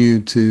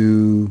continue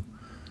to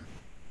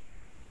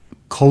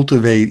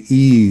cultivate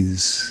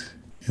ease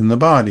in the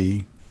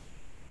body?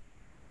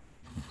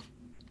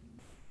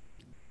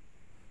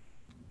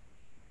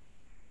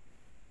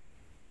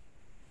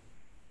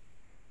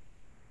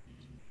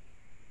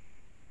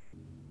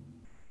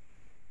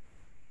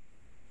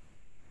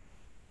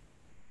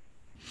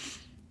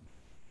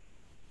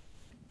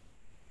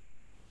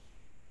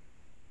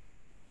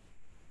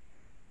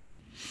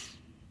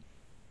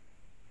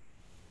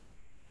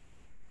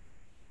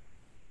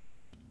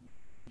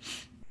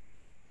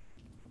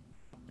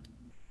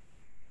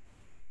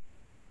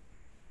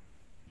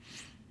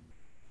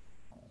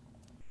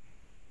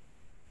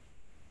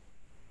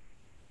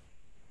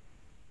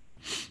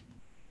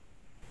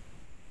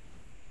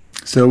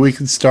 So we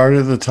can start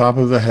at the top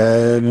of the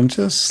head and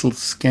just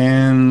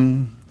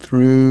scan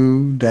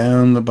through,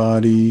 down the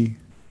body,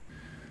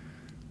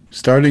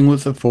 starting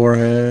with the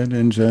forehead,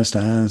 and just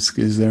ask,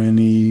 is there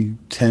any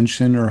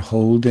tension or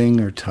holding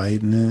or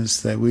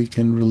tightness that we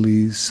can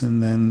release?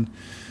 And then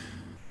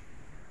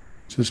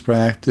just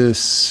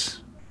practice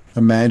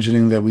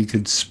imagining that we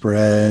could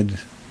spread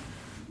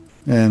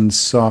and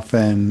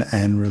soften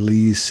and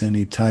release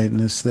any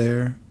tightness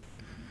there.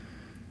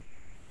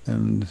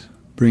 And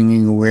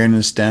bringing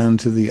awareness down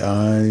to the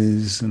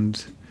eyes.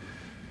 And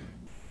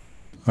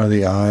are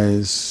the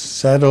eyes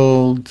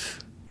settled?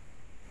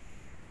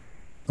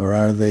 Or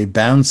are they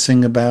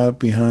bouncing about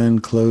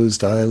behind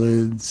closed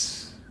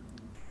eyelids?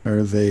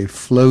 Are they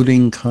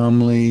floating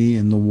calmly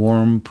in the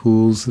warm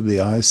pools of the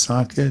eye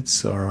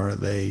sockets? Or are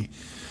they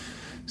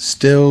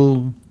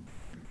still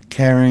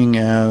carrying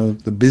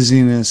out the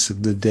busyness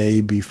of the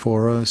day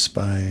before us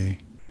by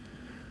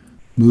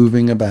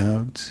moving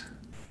about?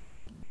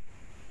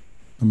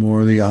 The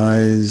more the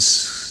eyes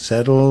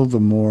settle,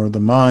 the more the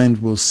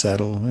mind will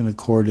settle in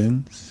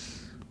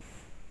accordance.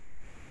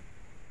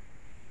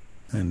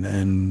 And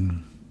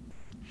then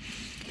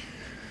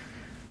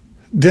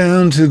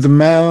down to the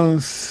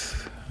mouth.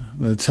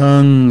 The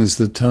tongue, is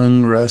the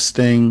tongue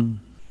resting?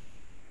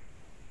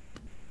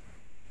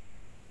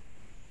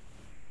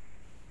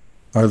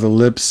 Are the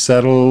lips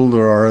settled,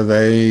 or are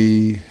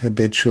they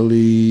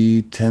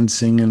habitually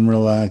tensing and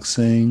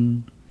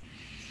relaxing?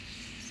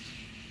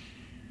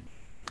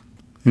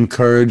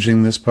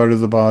 Encouraging this part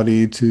of the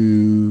body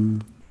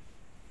to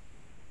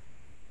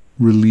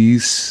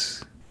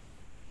release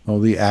all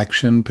the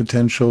action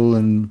potential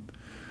and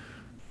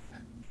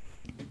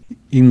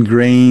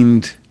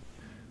ingrained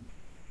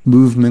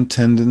movement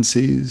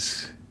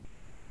tendencies.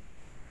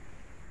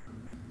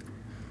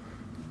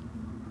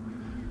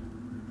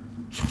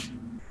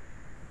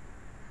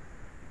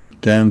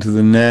 Down to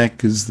the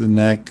neck.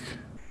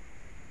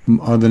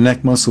 Are the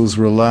neck muscles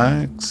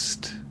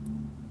relaxed?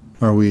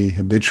 Are we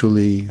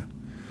habitually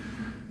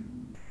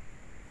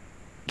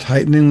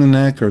tightening the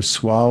neck or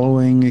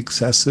swallowing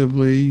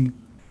excessively?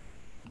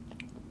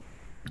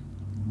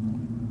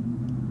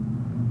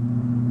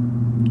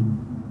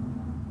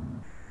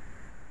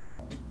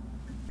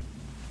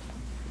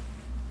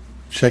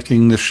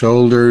 Checking the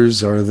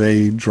shoulders, are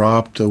they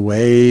dropped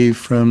away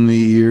from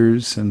the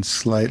ears and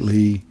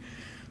slightly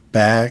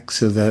back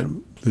so that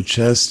the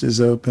chest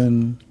is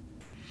open?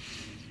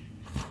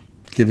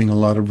 Giving a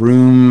lot of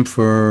room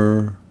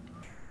for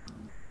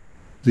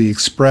the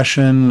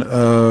expression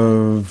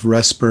of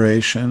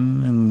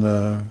respiration in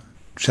the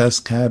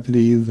chest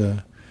cavity,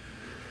 the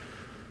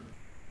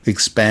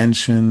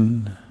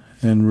expansion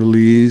and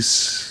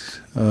release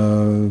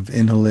of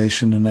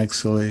inhalation and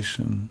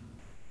exhalation.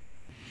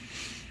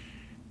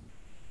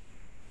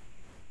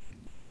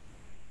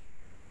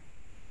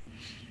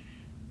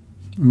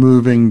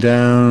 Moving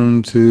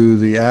down to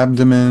the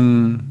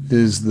abdomen,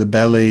 is the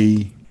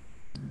belly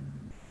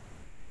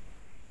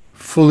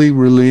fully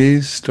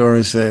released, or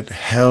is it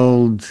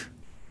held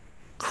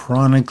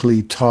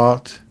chronically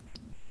taut,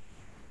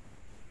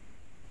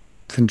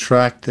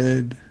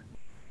 contracted?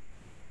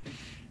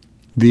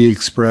 The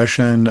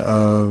expression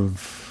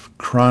of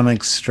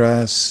chronic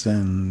stress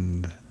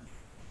and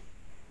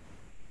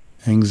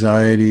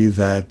anxiety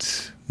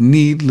that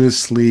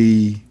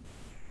needlessly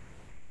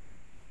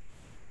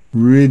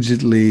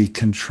rigidly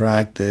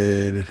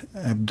contracted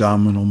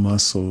abdominal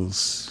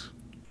muscles,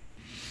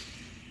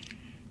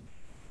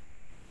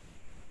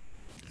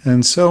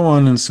 and so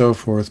on and so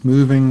forth,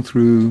 moving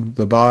through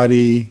the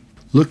body,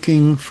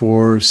 looking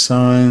for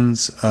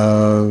signs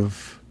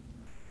of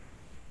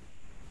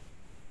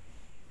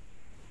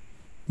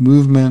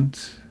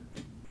movement,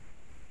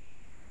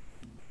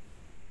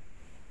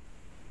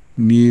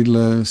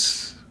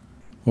 needless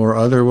or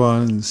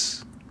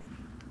otherwise,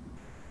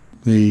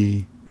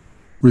 the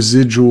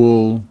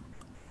residual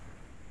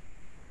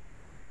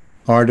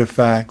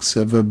artifacts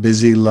of a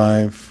busy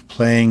life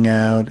playing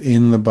out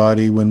in the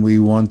body when we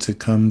want to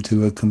come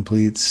to a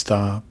complete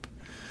stop.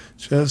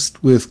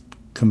 Just with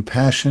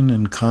compassion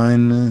and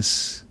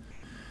kindness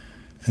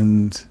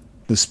and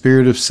the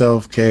spirit of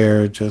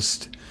self-care,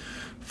 just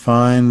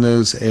find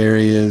those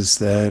areas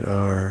that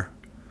are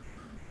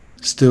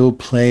still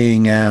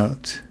playing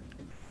out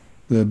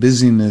the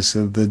busyness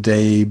of the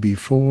day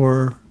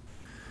before,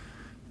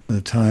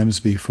 the times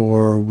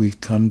before we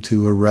come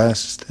to a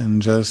rest,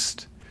 and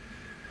just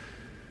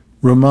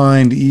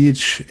remind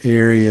each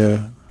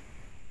area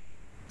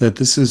that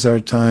this is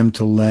our time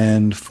to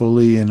land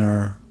fully in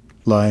our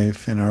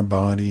life, in our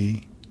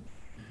body,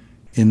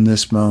 in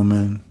this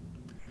moment,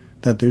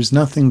 that there's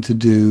nothing to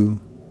do,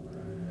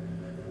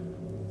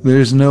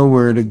 there's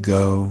nowhere to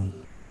go,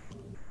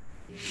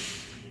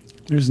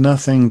 there's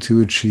nothing to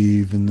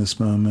achieve in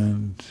this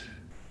moment.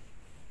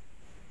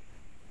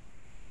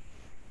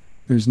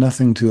 There's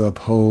nothing to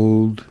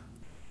uphold.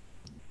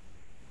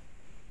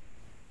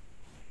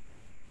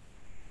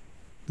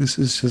 This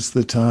is just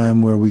the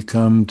time where we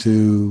come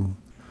to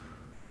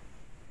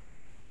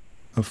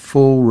a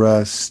full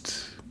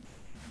rest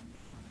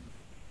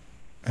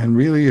and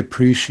really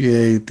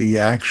appreciate the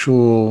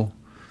actual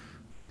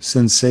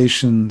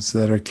sensations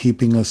that are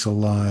keeping us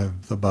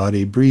alive. The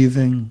body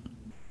breathing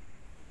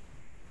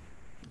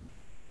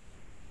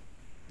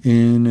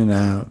in and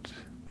out,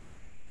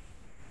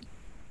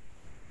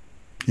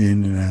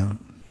 in and out.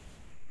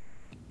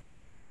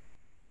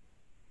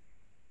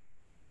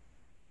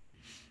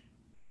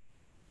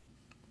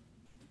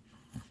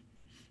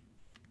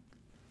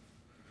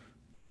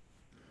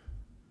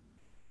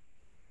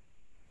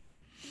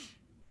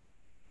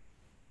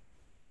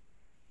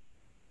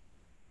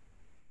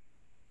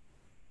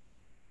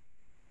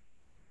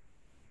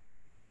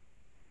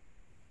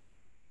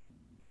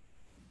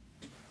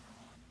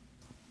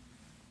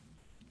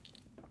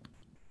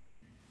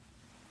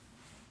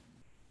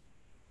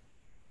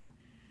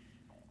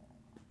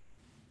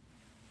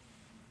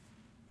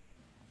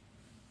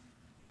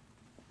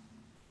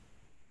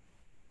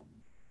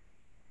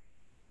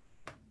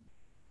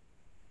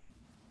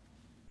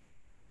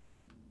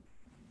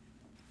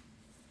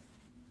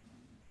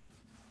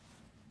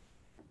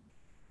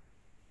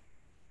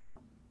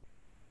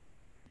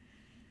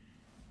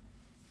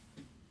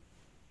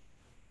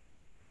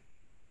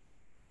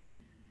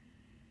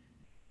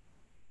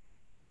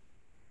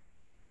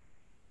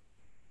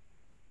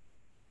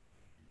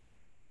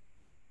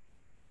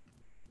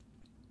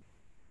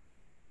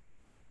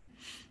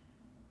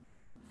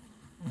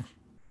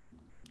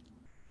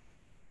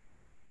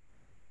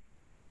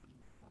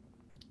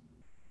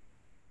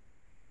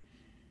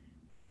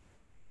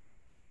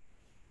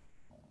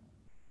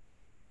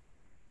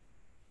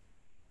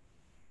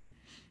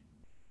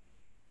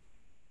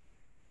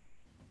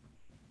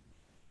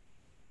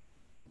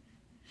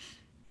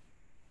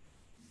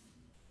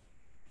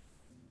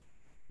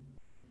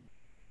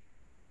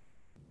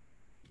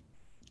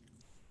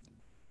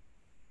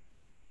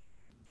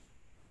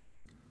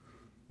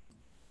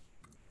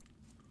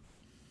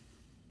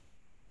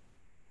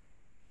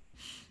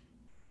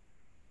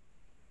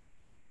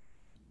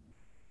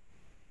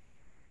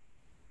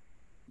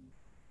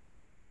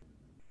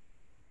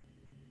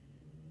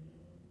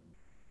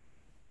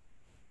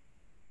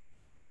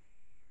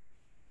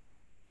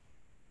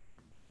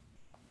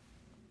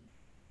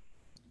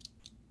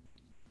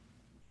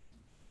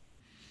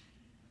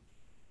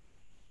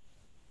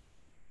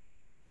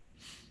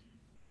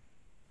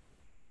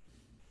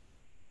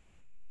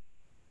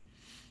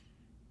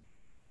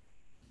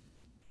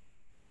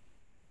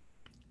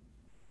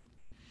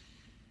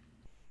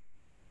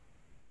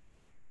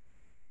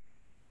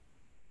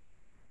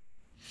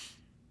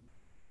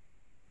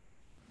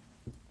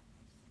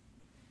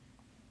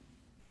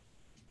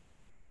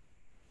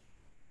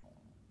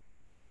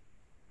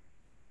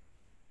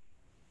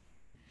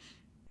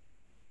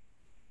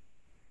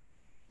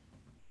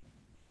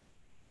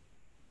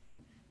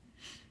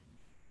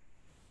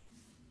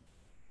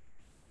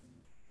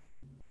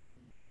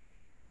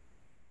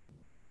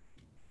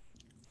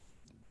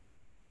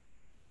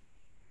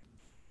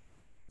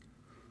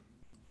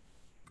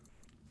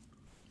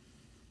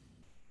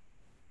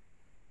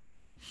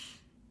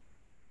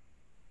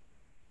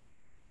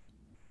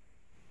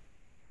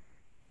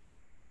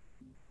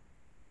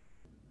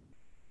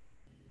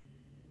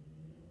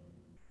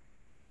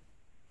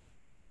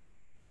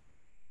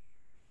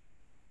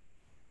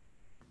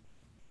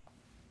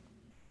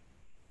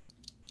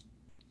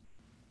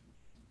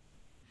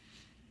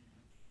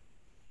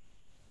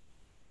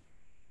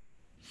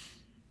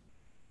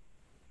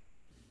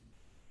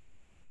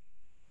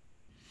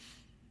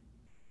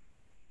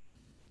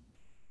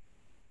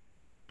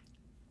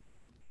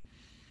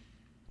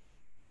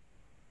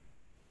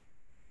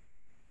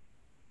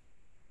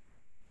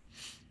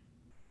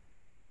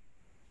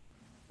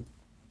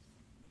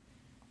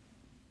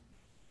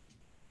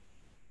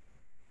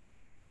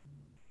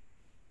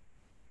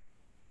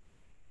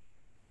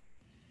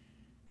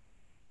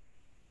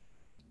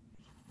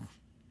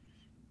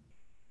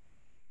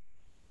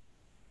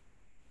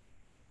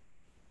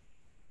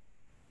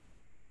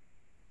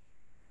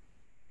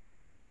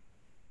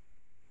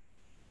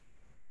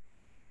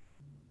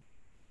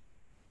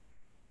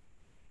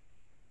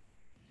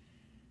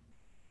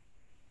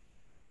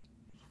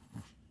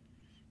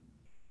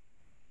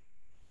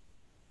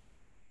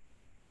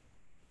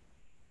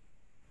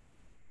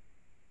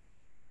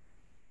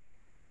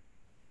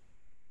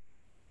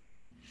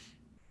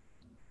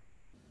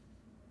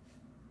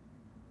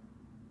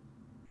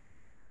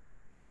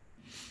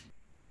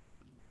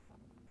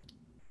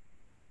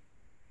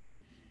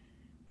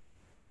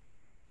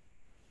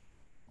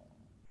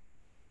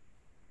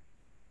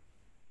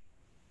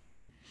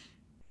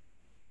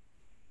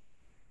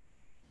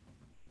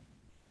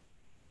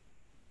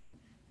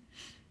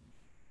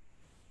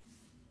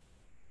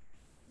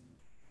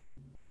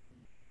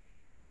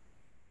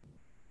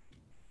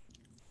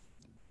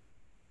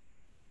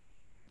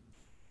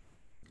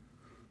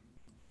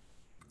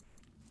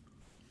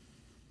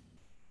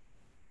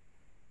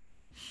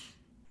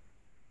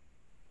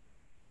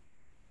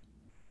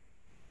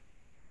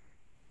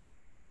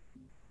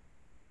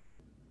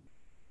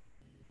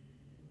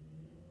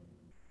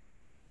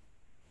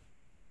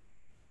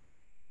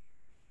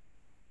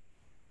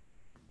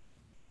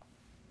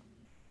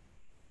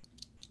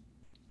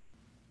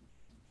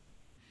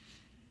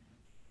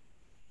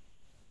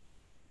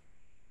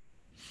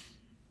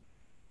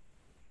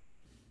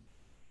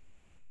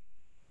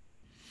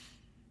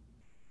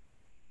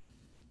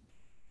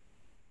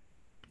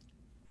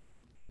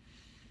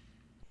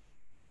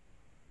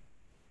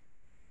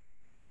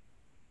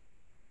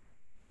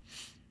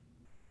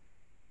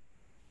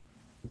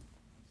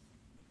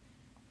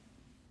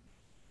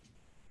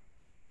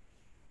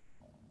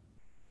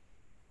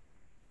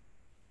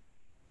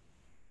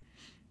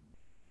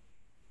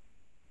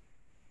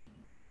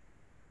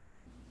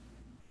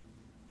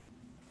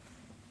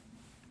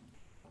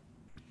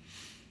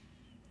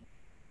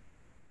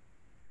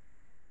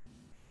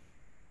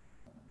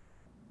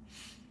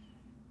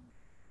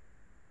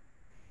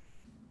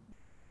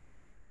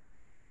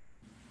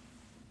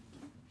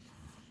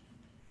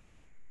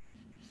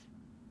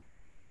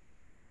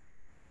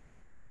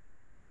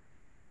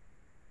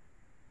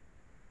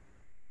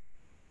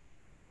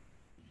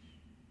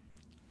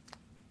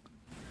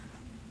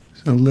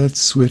 So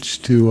let's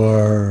switch to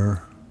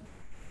our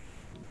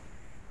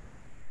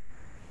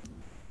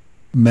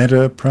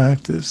metta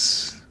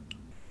practice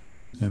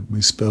that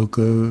we spoke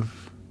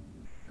of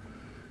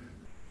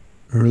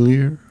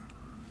earlier.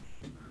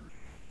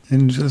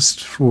 And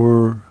just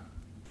for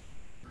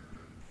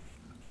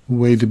a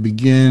way to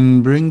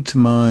begin, bring to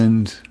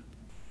mind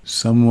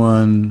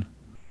someone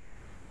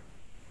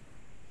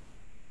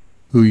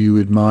who you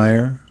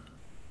admire,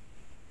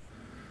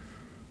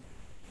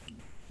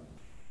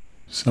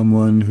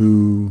 someone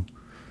who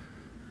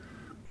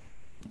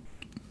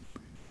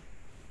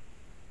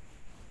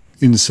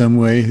in some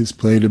way has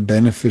played a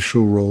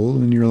beneficial role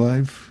in your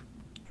life,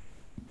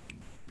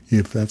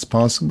 if that's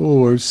possible,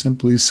 or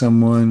simply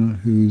someone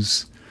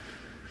whose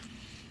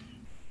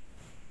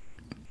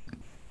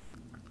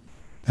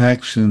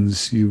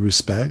actions you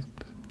respect.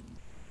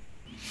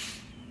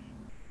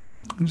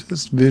 And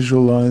just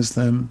visualize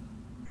them.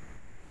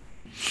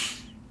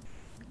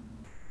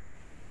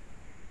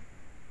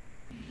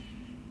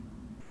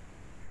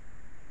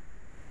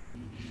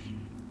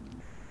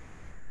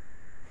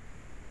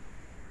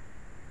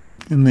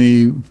 In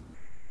the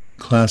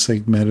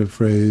classic metta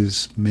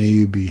phrase, may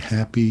you be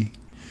happy,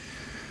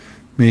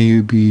 may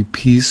you be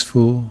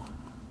peaceful,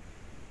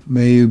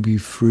 may you be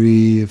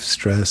free of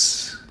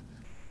stress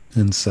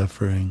and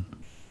suffering.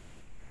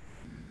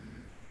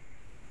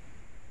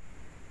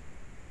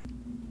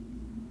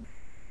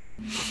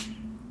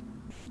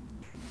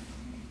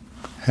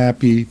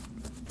 Happy,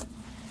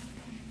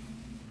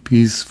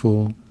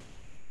 peaceful,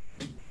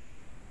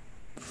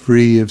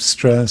 free of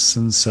stress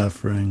and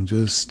suffering,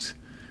 just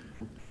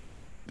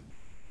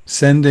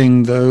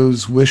sending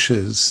those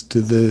wishes to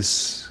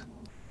this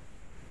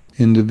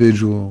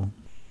individual.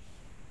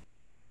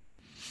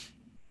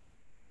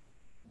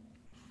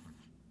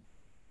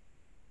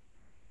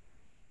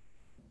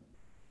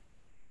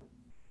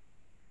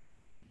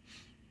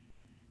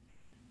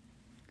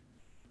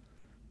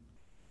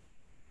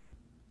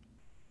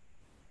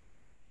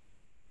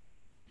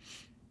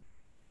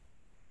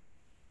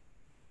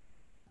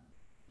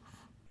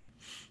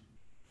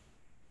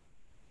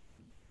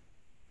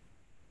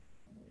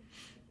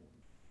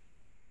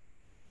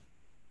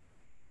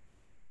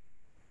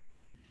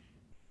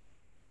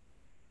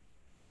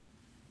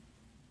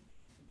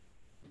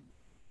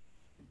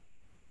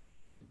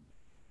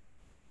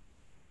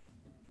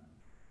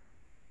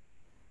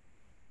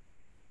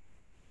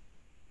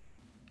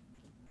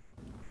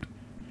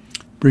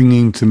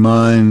 Bringing to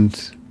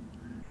mind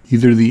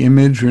either the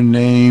image or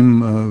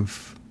name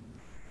of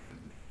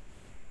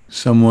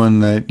someone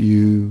that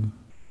you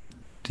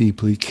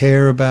deeply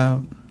care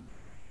about,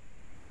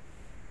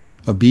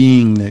 a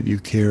being that you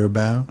care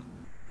about,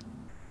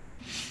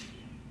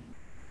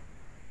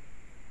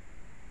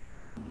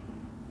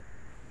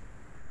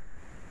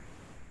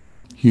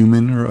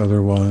 human or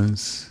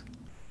otherwise.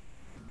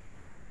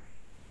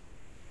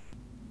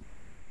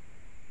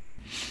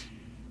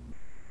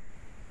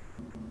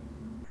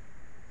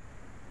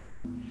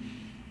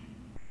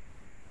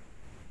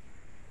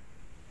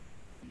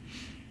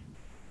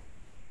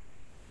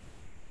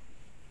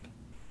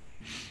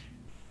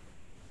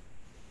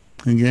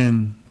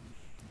 Again,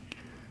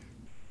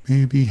 may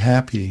you be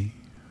happy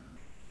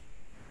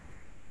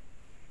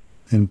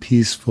and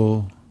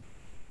peaceful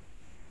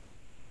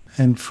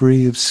and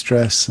free of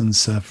stress and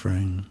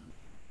suffering.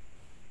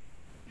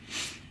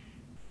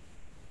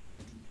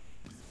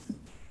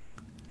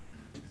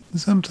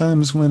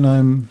 Sometimes when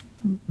I'm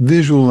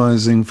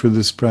visualizing for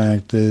this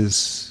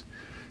practice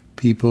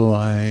people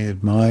I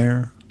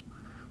admire,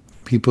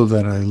 people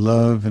that I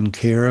love and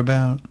care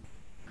about,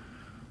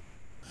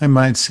 I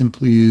might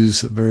simply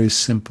use a very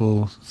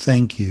simple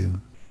thank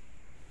you.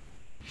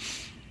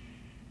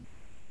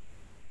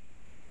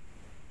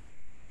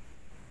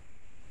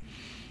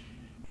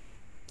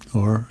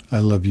 Or I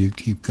love you,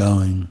 keep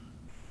going.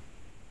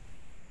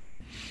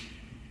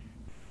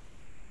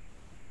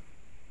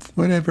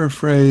 Whatever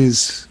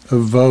phrase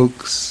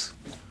evokes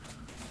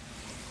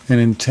an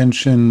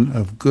intention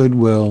of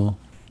goodwill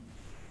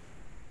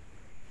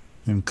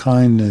and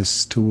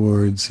kindness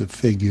towards a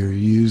figure,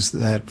 use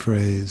that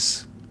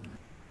phrase.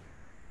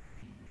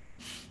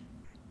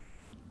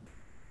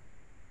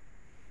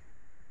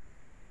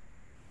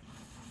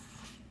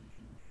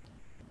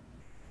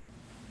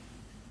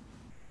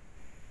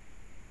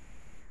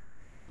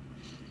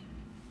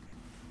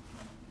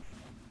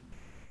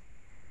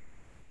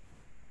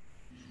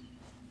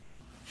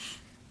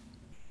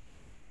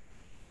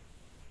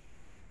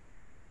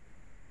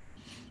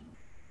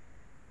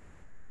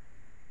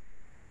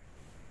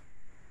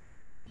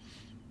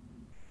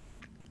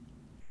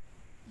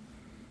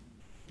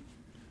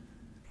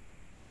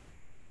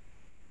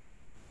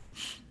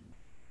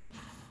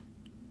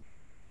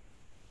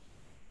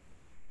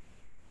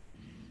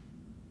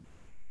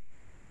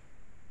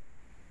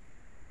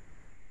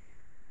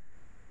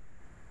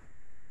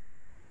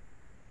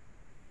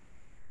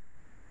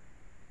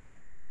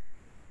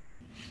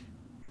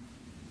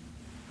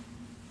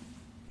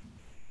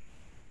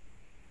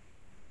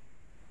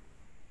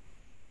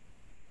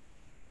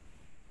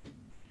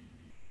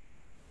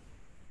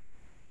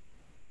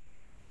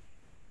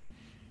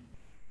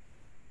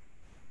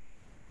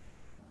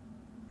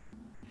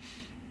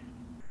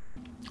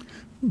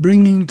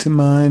 Bringing to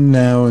mind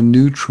now a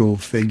neutral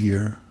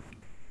figure,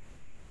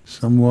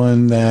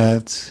 someone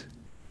that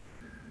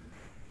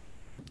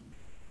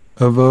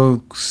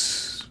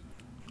evokes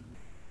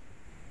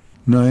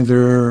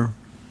neither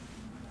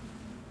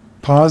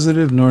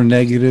positive nor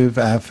negative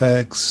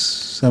affects,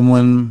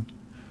 someone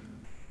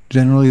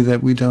generally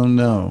that we don't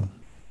know,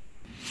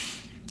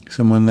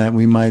 someone that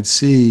we might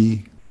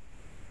see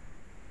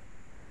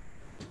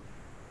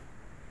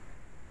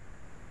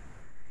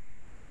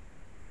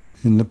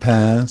in the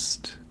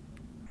past,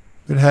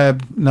 but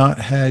have not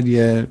had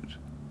yet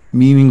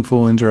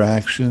meaningful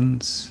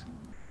interactions.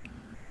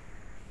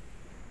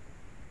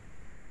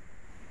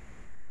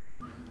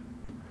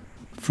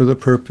 For the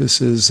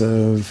purposes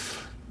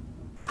of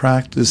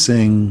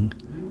practicing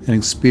and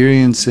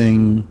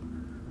experiencing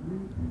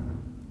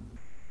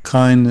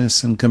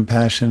kindness and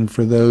compassion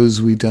for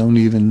those we don't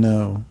even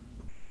know.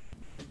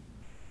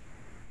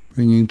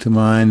 Bringing to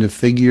mind a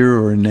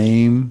figure or a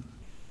name,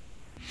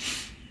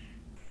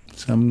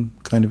 some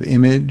kind of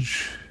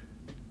image.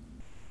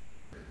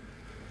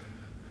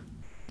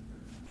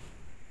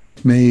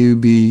 May you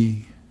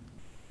be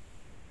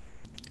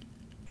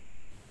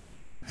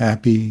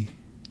happy,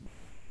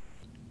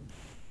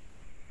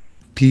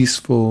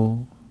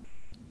 peaceful,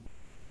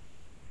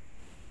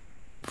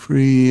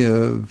 free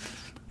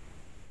of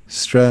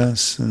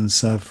stress and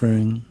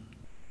suffering.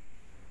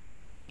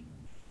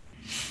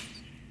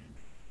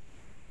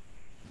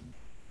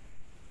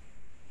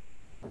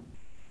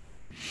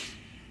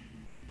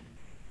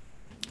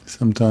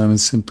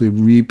 Sometimes simply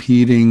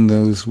repeating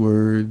those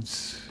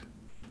words,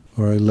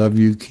 or I love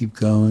you, keep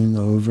going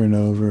over and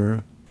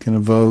over, can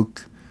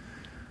evoke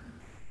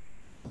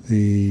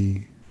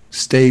the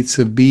states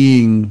of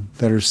being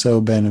that are so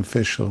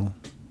beneficial.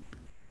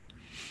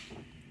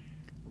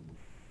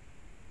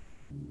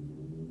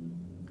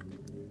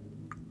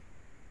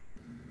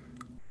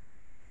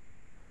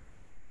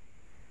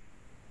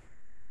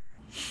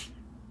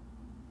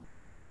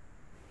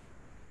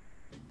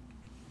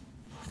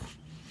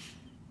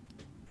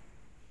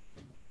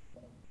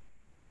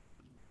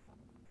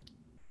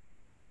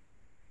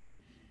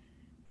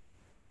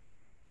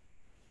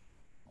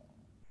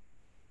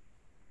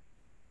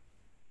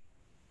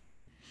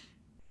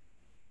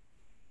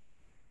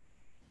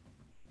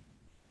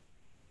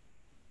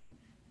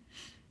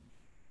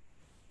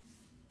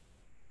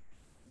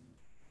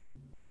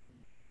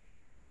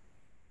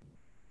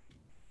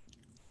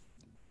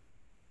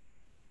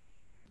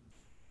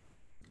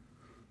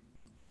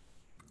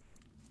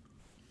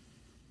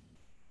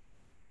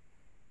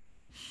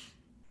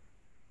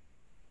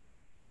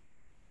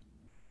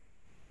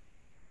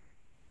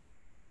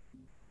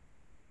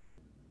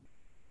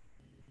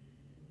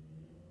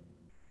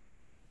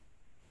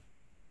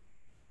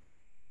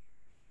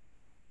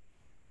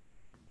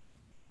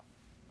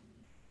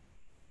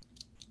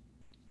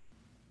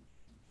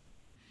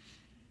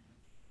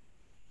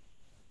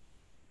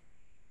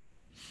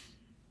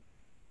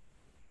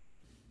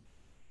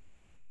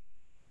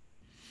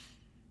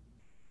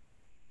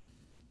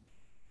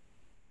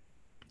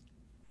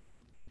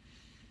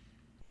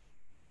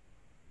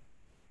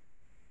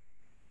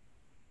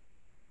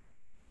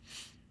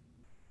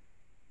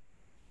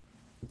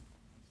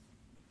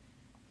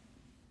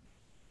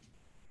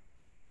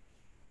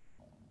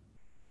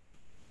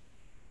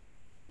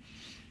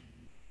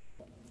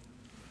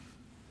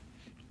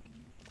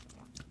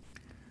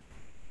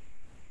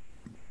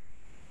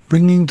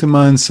 Bringing to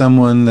mind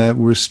someone that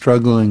we're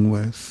struggling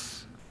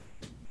with,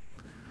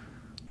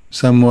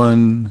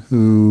 someone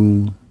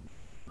who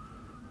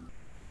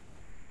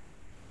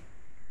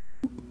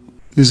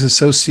is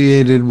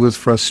associated with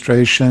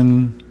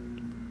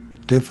frustration,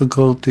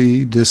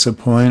 difficulty,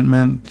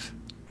 disappointment.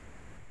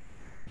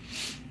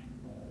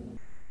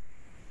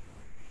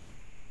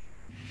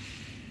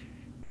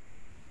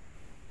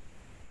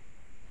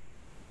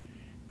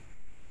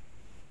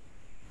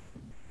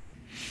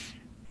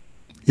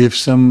 If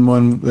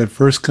someone that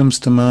first comes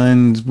to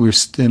mind, we're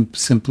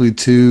simply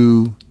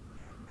too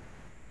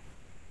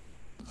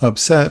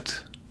upset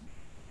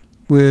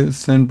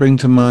with, then bring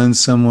to mind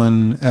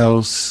someone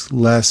else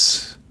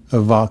less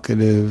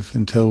evocative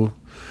until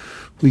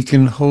we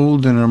can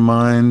hold in our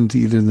mind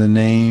either the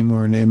name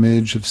or an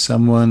image of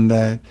someone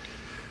that,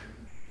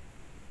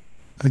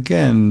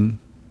 again,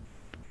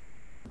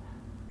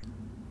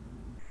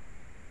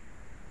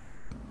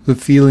 the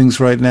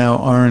feelings right now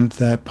aren't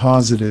that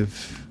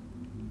positive,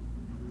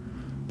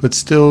 but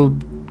still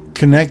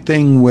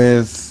connecting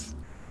with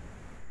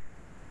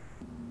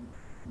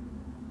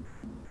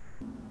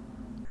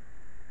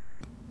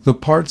the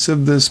parts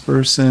of this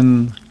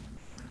person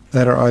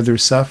that are either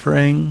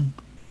suffering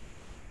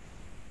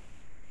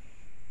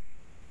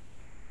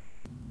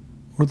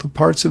or the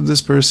parts of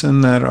this person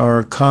that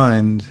are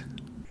kind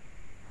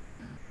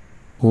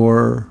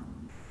or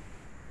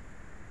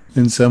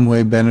in some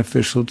way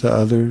beneficial to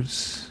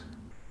others.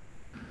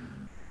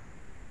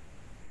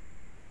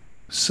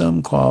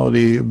 Some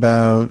quality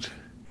about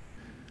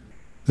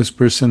this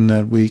person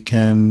that we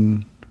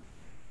can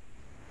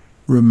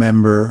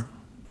remember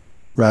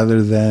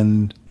rather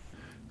than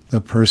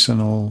the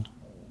personal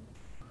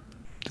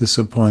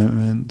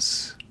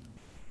disappointments.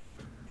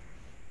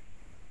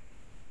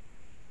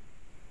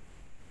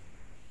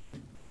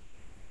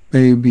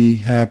 May you be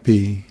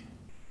happy,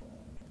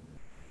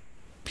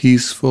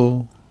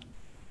 peaceful,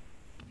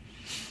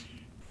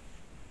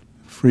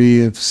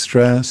 free of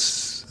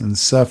stress and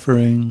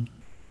suffering.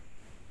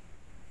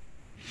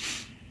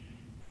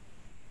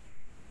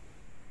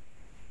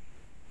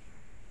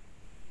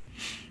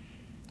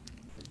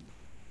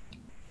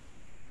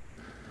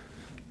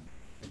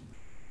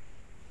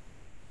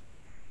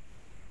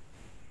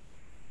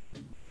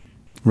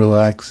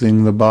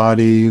 Relaxing the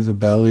body, the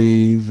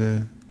belly,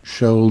 the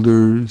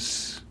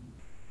shoulders.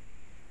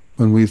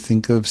 When we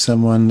think of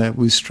someone that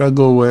we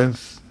struggle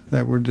with,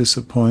 that we're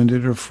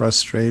disappointed or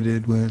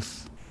frustrated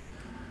with,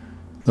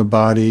 the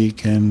body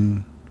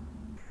can,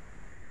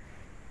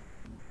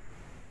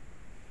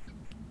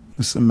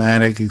 the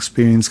somatic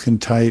experience can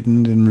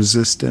tighten in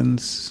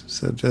resistance.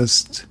 So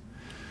just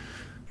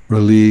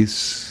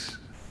release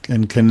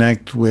and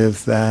connect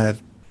with that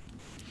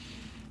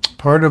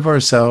part of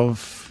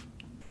ourself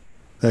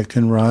that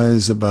can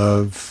rise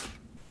above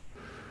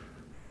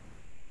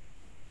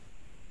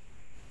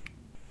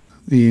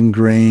the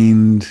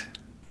ingrained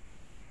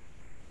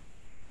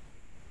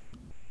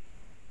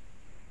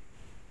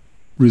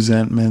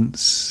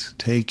resentments,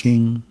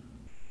 taking,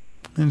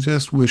 and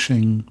just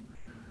wishing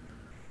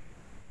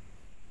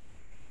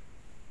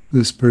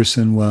this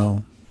person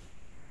well.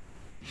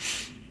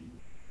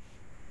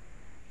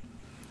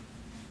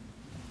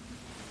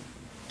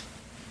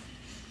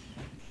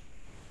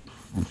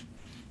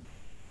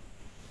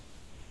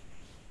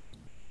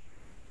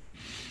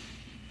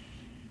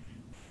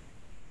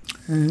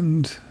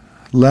 And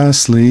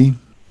lastly,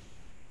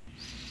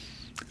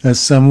 as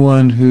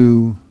someone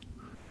who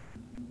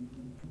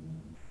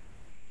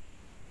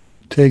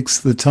takes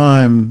the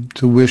time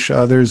to wish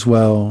others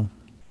well,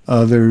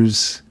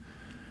 others,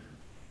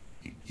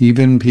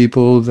 even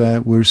people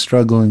that we're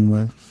struggling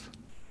with,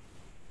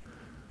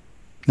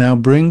 now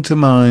bring to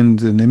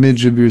mind an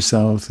image of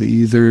yourself,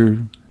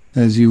 either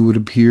as you would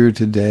appear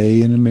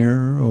today in a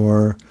mirror,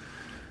 or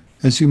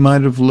as you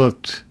might have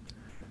looked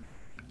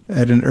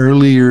at an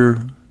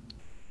earlier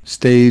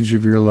stage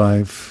of your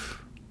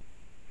life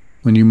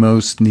when you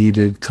most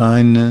needed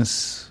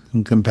kindness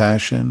and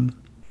compassion.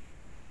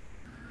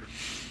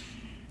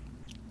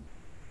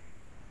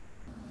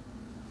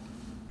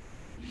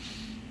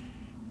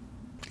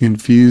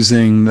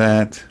 Infusing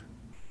that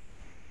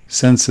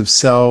sense of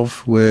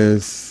self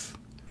with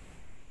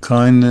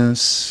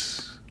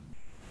kindness,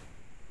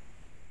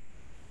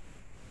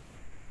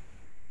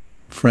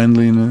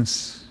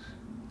 friendliness.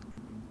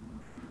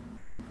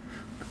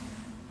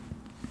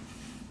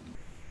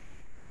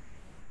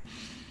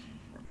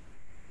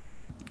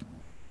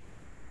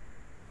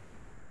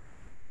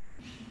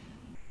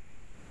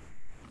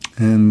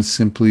 And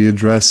simply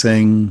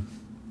addressing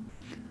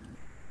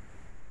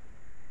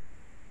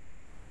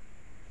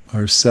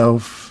our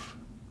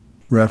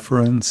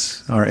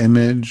self-reference, our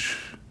image.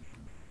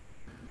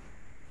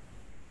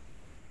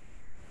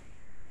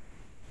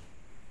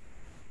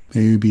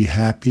 May you be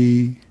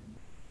happy,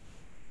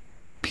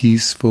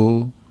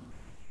 peaceful,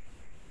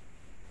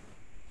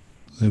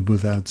 live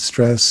without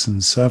stress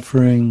and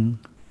suffering.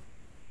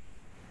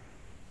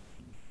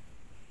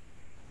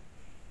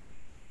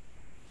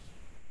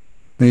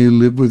 May you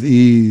live with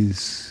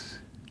ease.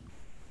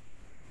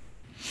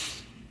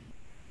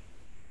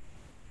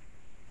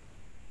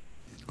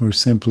 Or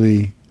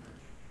simply,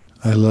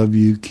 I love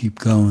you, keep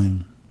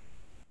going.